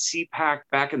like a CPAC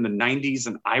back in the 90s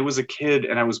and I was a kid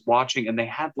and I was watching and they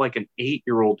had like an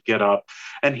 8-year-old get up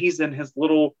and he's in his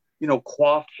little,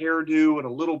 coiffed hairdo and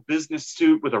a little business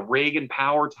suit with a Reagan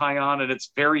power tie on, and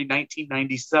it's very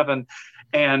 1997.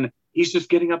 And he's just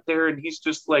getting up there and he's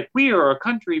just like, we are a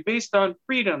country based on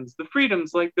freedoms. The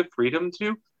freedoms like the freedom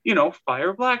to,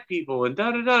 fire black people and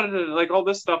like all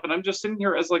this stuff. And I'm just sitting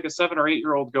here as like a 7 or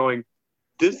 8-year-old going,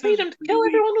 this freedom to kill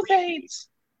everyone with AIDS.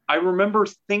 I remember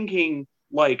thinking,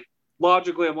 like,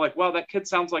 logically, I'm like, wow, that kid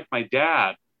sounds like my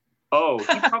dad. Oh, he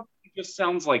probably just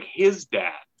sounds like his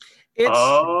dad.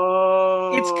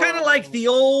 It's kind of like the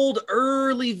old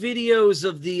early videos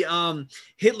of the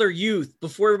Hitler Youth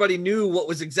before everybody knew what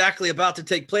was exactly about to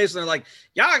take place. And they're like,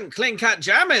 young, clean-cut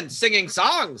Germans singing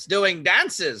songs, doing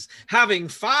dances, having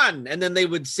fun. And then they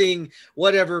would sing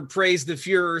whatever Praise the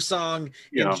Führer song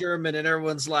in German. And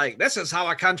everyone's like, this is how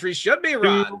a country should be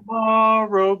run.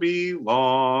 Tomorrow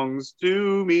belongs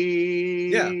to me.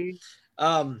 Yeah.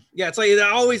 It's like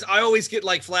I always get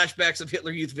like flashbacks of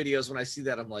Hitler Youth videos when I see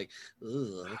that. I'm like,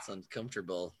 ugh, that's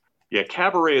uncomfortable. Yeah,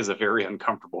 Cabaret is a very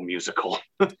uncomfortable musical.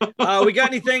 We got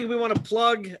anything we want to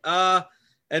plug? And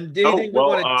anything we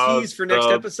want to tease for next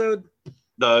episode?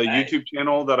 The YouTube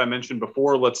channel that I mentioned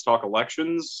before, Let's Talk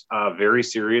Elections, very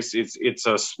serious. It's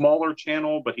a smaller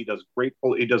channel, but he does great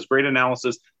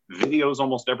analysis, videos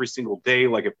almost every single day,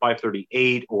 like at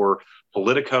 5:38, or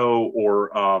Politico or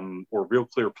Real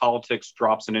Clear Politics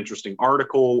drops an interesting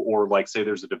article, or like say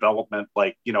there's a development,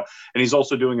 and he's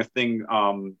also doing a thing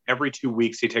every 2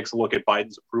 weeks. He takes a look at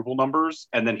Biden's approval numbers,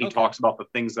 and then he talks about the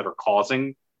things that are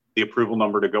causing the approval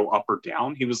number to go up or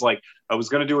down. He was like, I was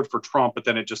going to do it for Trump, but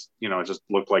then it just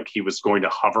looked like he was going to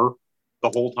hover the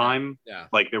whole time. Yeah.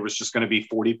 Like there was just going to be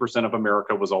 40% of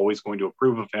America was always going to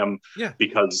approve of him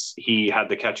because he had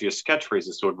the catchiest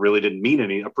catchphrases. So it really didn't mean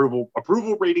any approval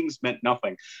ratings meant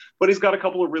nothing, but he's got a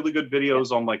couple of really good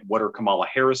videos on like, what are Kamala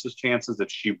Harris's chances if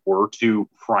she were to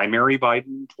primary Biden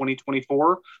in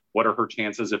 2024? What are her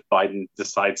chances if Biden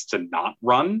decides to not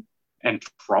run and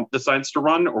Trump decides to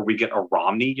run, or we get a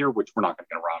Romney year, which we're not going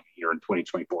to get a Romney year in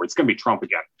 2024. It's going to be Trump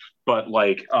again. But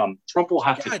like Trump will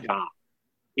have to die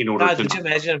in order to... Could you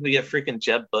imagine if we get freaking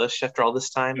Jeb Bush after all this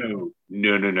time?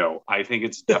 No. I think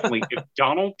it's definitely... if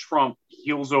Donald Trump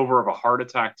heals over of a heart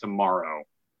attack tomorrow,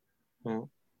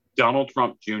 Donald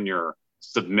Trump Jr.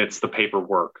 submits the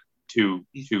paperwork to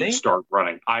start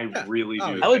running. I really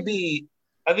do.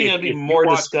 I think I'd be more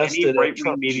disgusted at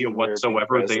right-wing media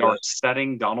whatsoever. They are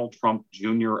setting Donald Trump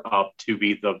Jr. up to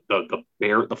be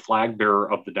the flag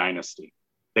bearer of the dynasty.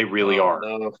 They really are.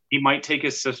 No. He might take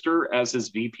his sister as his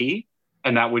VP,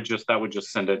 and that would just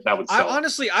send it. That would sell.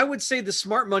 I would say the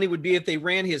smart money would be if they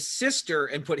ran his sister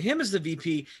and put him as the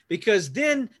VP, because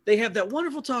then they have that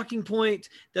wonderful talking point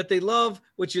that they love,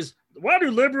 which is, why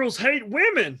do liberals hate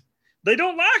women? They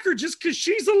don't like her just because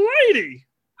she's a lady.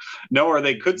 No, or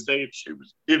they could say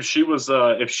if she was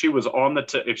on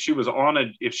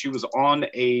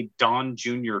a Don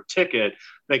Jr. ticket,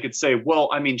 they could say, well,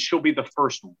 I mean, she'll be the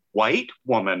first white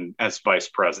woman as vice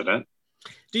president.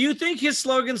 Do you think his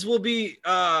slogans will be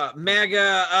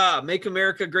MAGA, make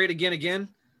America great again?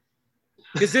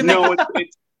 Because no,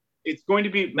 it's going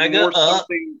to be more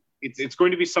something. It's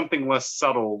going to be something less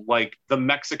subtle, like the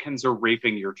Mexicans are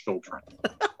raping your children.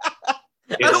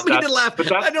 I don't mean to laugh.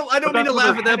 I don't mean to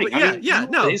laugh at that, but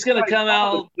no. He's gonna come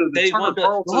out. They want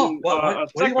what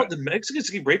do you want the Mexicans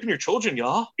to keep raping your children,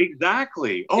 y'all?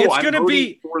 Exactly. It's gonna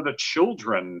be for the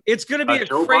children. It's gonna be a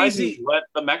Joe crazy. Biden let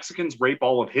the Mexicans rape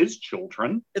all of his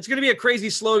children. It's gonna be a crazy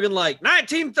slogan like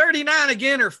 1939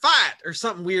 again, or fight, or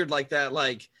something weird like that.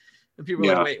 Like, and people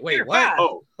are like, wait, what?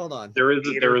 Oh, hold on. There is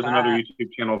another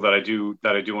YouTube channel that I do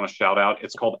want to shout out.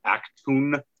 It's called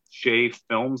Actun J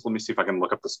Films. Let me see if I can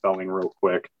look up the spelling real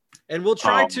quick. And we'll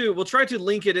try to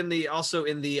link it in the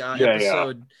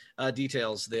episode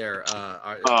details there.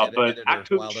 But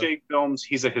Actun J Films,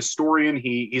 he's a historian.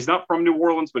 He's not from New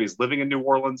Orleans, but he's living in New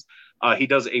Orleans. He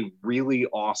does a really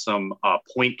awesome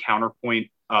point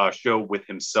counterpoint show with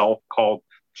himself called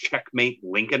Checkmate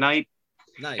Lincolnite.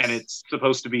 Nice. And it's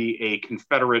supposed to be a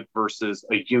Confederate versus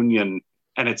a Union,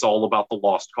 and it's all about the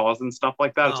lost cause and stuff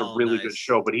like that. It's a really good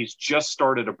show, but he's just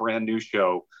started a brand new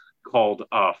show called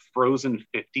Frozen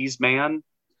 50s Man,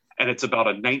 and it's about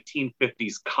a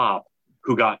 1950s cop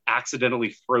who got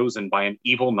accidentally frozen by an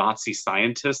evil Nazi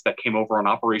scientist that came over on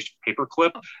Operation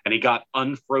Paperclip, and he got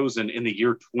unfrozen in the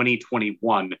year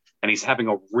 2021, and he's having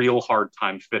a real hard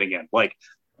time fitting in. Like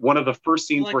one of the first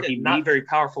scenes like where he not very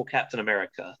powerful Captain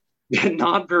America.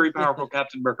 Not very powerful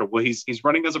Captain America. Well, he's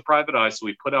running as a private eye, so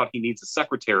he put out he needs a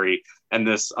secretary, and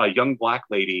this young black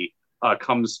lady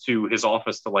comes to his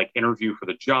office to like interview for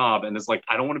the job, and is like,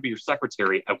 I don't want to be your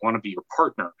secretary, I want to be your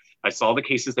partner. I saw the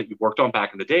cases that you worked on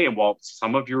back in the day, and while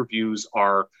some of your views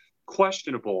are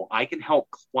questionable, I can help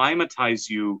climatize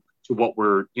you to what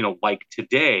we're like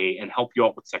today and help you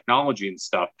out with technology and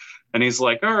stuff. And he's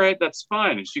like, all right, that's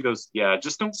fine. And she goes, yeah,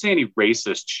 just don't say any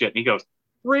racist shit. And he goes,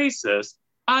 racist?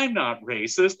 I'm not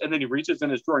racist. And then he reaches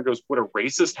in his drawer and goes, what, a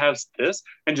racist has this?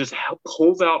 And just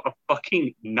pulls out a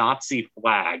fucking Nazi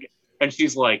flag. And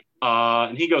she's like,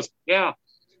 and he goes, yeah,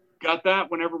 got that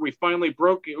whenever we finally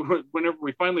broke the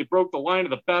line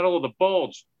of the Battle of the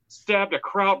Bulge. Stabbed a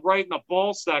kraut right in the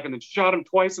ball sack and then shot him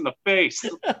twice in the face.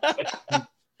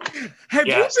 Have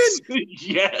you been?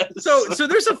 Yes. So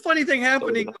there's a funny thing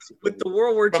happening with the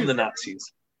World War II. From the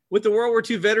Nazis. With the World War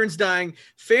II veterans dying,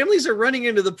 families are running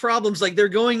into the problems. Like they're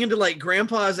going into like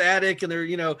grandpa's attic and they're,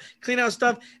 cleaning out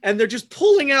stuff. And they're just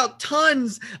pulling out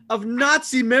tons of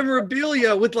Nazi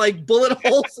memorabilia with like bullet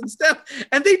holes and stuff.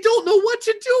 And they don't know what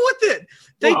to do with it.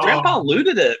 Grandpa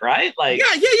looted it, right? Like, yeah.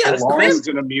 It's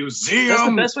in a museum. That's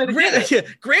the best way to get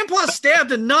it. Grandpa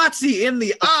stabbed a Nazi in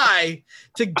the eye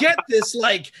to get this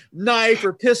like knife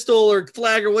or pistol or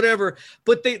flag or whatever,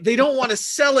 but they don't want to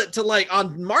sell it to like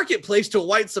on marketplace to a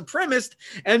white supremacist,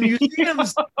 and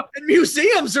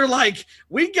museums are like,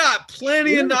 we got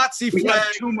plenty of Nazi flags. We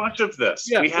have too much of this.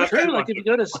 Yeah, we have like if you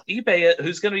go to eBay it,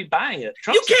 who's going to be buying it?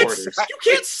 Trump supporters. You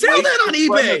can't sell that on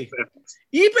eBay.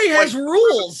 eBay has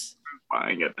rules.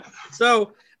 Buying it.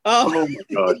 So oh my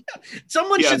God.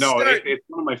 Someone should start. It's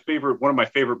one of my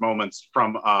favorite moments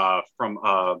from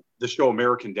the show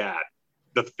American Dad.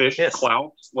 The fish, yes.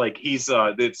 Klaus, like he's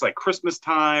it's like Christmas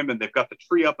time and they've got the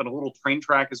tree up and a little train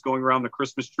track is going around the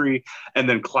Christmas tree, and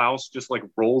then Klaus just like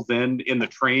rolls in the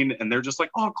train and they're just like,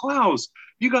 oh, Klaus,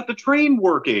 you got the train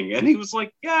working. And he was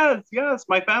like, yes,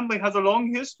 my family has a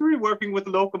long history working with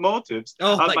locomotives.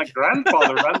 My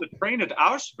grandfather ran the train at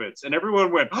Auschwitz. And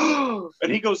everyone went, oh, and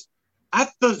he goes, at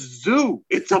the zoo,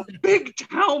 it's a big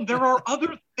town, there are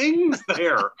other things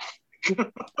there.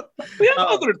 We have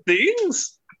other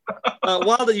things.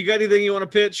 Wilder, you got anything you want to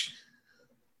pitch?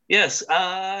 Yes,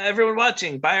 everyone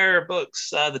watching, buy our books,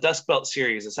 the Dust Belt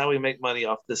series. That's how we make money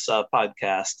off this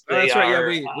podcast. They that's right. are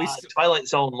We Twilight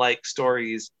Zone-like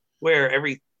stories where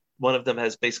every one of them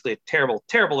has basically a terrible,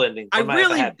 terrible ending. I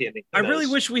really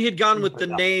wish we had gone with the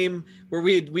name where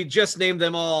we just named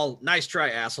them all. Nice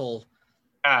try, asshole.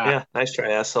 Yeah, nice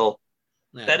try, asshole.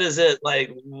 Yeah. That is it. Like,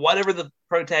 whatever the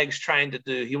protag's trying to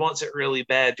do, he wants it really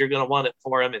bad. You're going to want it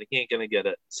for him, and he ain't going to get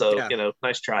it. So,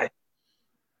 nice try,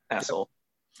 asshole.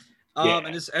 And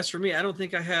as for me, I don't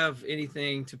think I have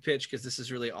anything to pitch because this is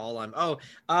really all I'm.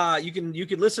 You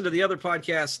can listen to the other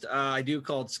podcast I do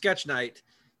called Sketch Night.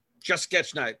 Just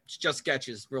Sketch Night. It's just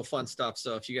sketches, real fun stuff.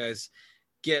 So if you guys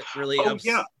get really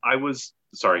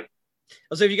sorry.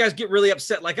 So if you guys get really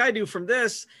upset like I do from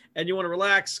this and you want to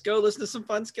relax, go listen to some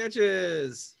fun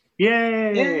sketches.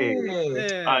 Yay!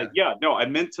 I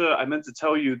meant to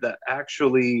tell you that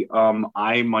actually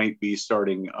I might be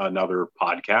starting another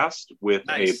podcast with a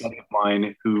buddy of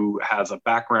mine who has a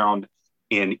background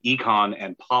in econ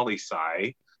and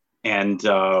poli-sci. And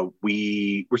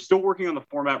we're still working on the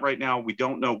format right now. We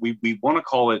don't know. We want to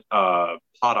call it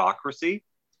Podocracy.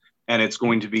 And it's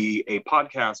going to be a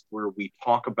podcast where we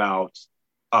talk about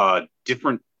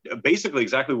basically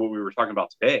exactly what we were talking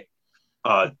about today,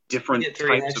 different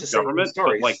types of government,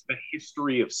 but like the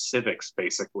history of civics,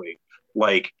 basically.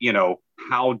 Like,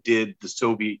 how did the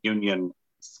Soviet Union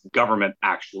government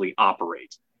actually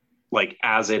operate? Like,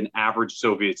 as an average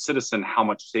Soviet citizen, how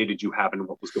much say did you have in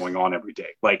what was going on every day?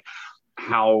 Like,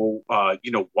 how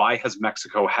why has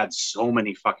Mexico had so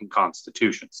many fucking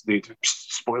constitutions?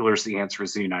 Spoilers, the answer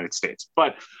is the United States.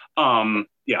 But that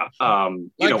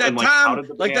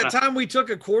time we took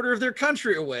a quarter of their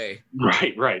country away.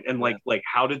 Right. And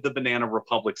how did the banana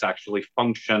republics actually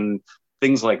function?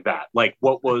 Things like that. Like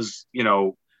what was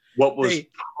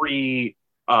pre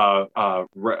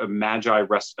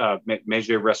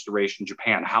Meiji Restoration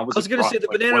Japan? How was I was going to say the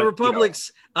banana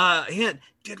republics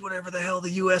did whatever the hell the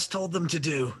U.S. told them to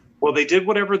do. Well, they did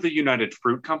whatever the United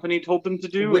Fruit Company told them to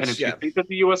do. And if you think that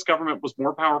the U.S. government was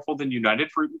more powerful than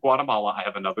United Fruit in Guatemala, I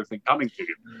have another thing coming to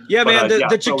you. Yeah, but,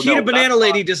 the Chiquita banana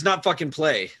lady does not fucking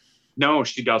play. No,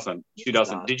 she doesn't. She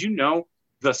doesn't. Did you know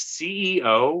the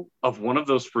CEO of one of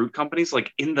those fruit companies,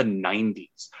 like in the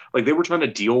 90s, like they were trying to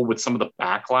deal with some of the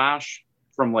backlash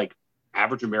from like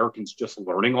average Americans just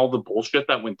learning all the bullshit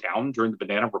that went down during the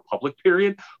Banana Republic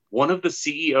period. One of the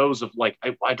CEOs of like,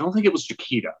 I don't think it was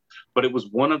Chiquita, but it was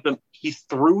one of them. He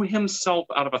threw himself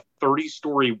out of a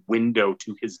 30-story window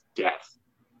to his death.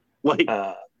 Like,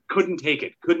 couldn't take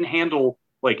it, couldn't handle,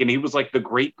 like, and he was like the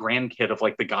great grandkid of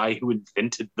like the guy who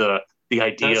invented the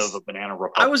idea of a Banana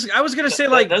Republic. I was going to say,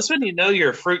 like, that's when you know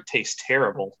your fruit tastes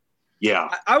terrible. Yeah.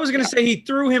 I was going to say he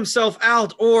threw himself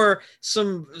out, or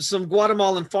some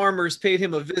Guatemalan farmers paid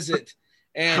him a visit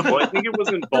and well, I think it was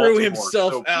in threw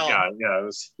himself out. Yeah, it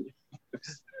was.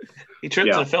 He tripped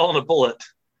and fell on a bullet.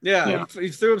 Yeah. He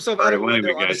threw himself out of a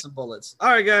window onto some bullets. All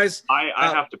right, guys. I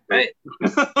have to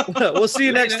poop. We'll see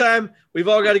you next time. We've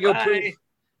all got to go poop.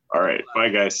 All right. Bye,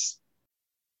 guys.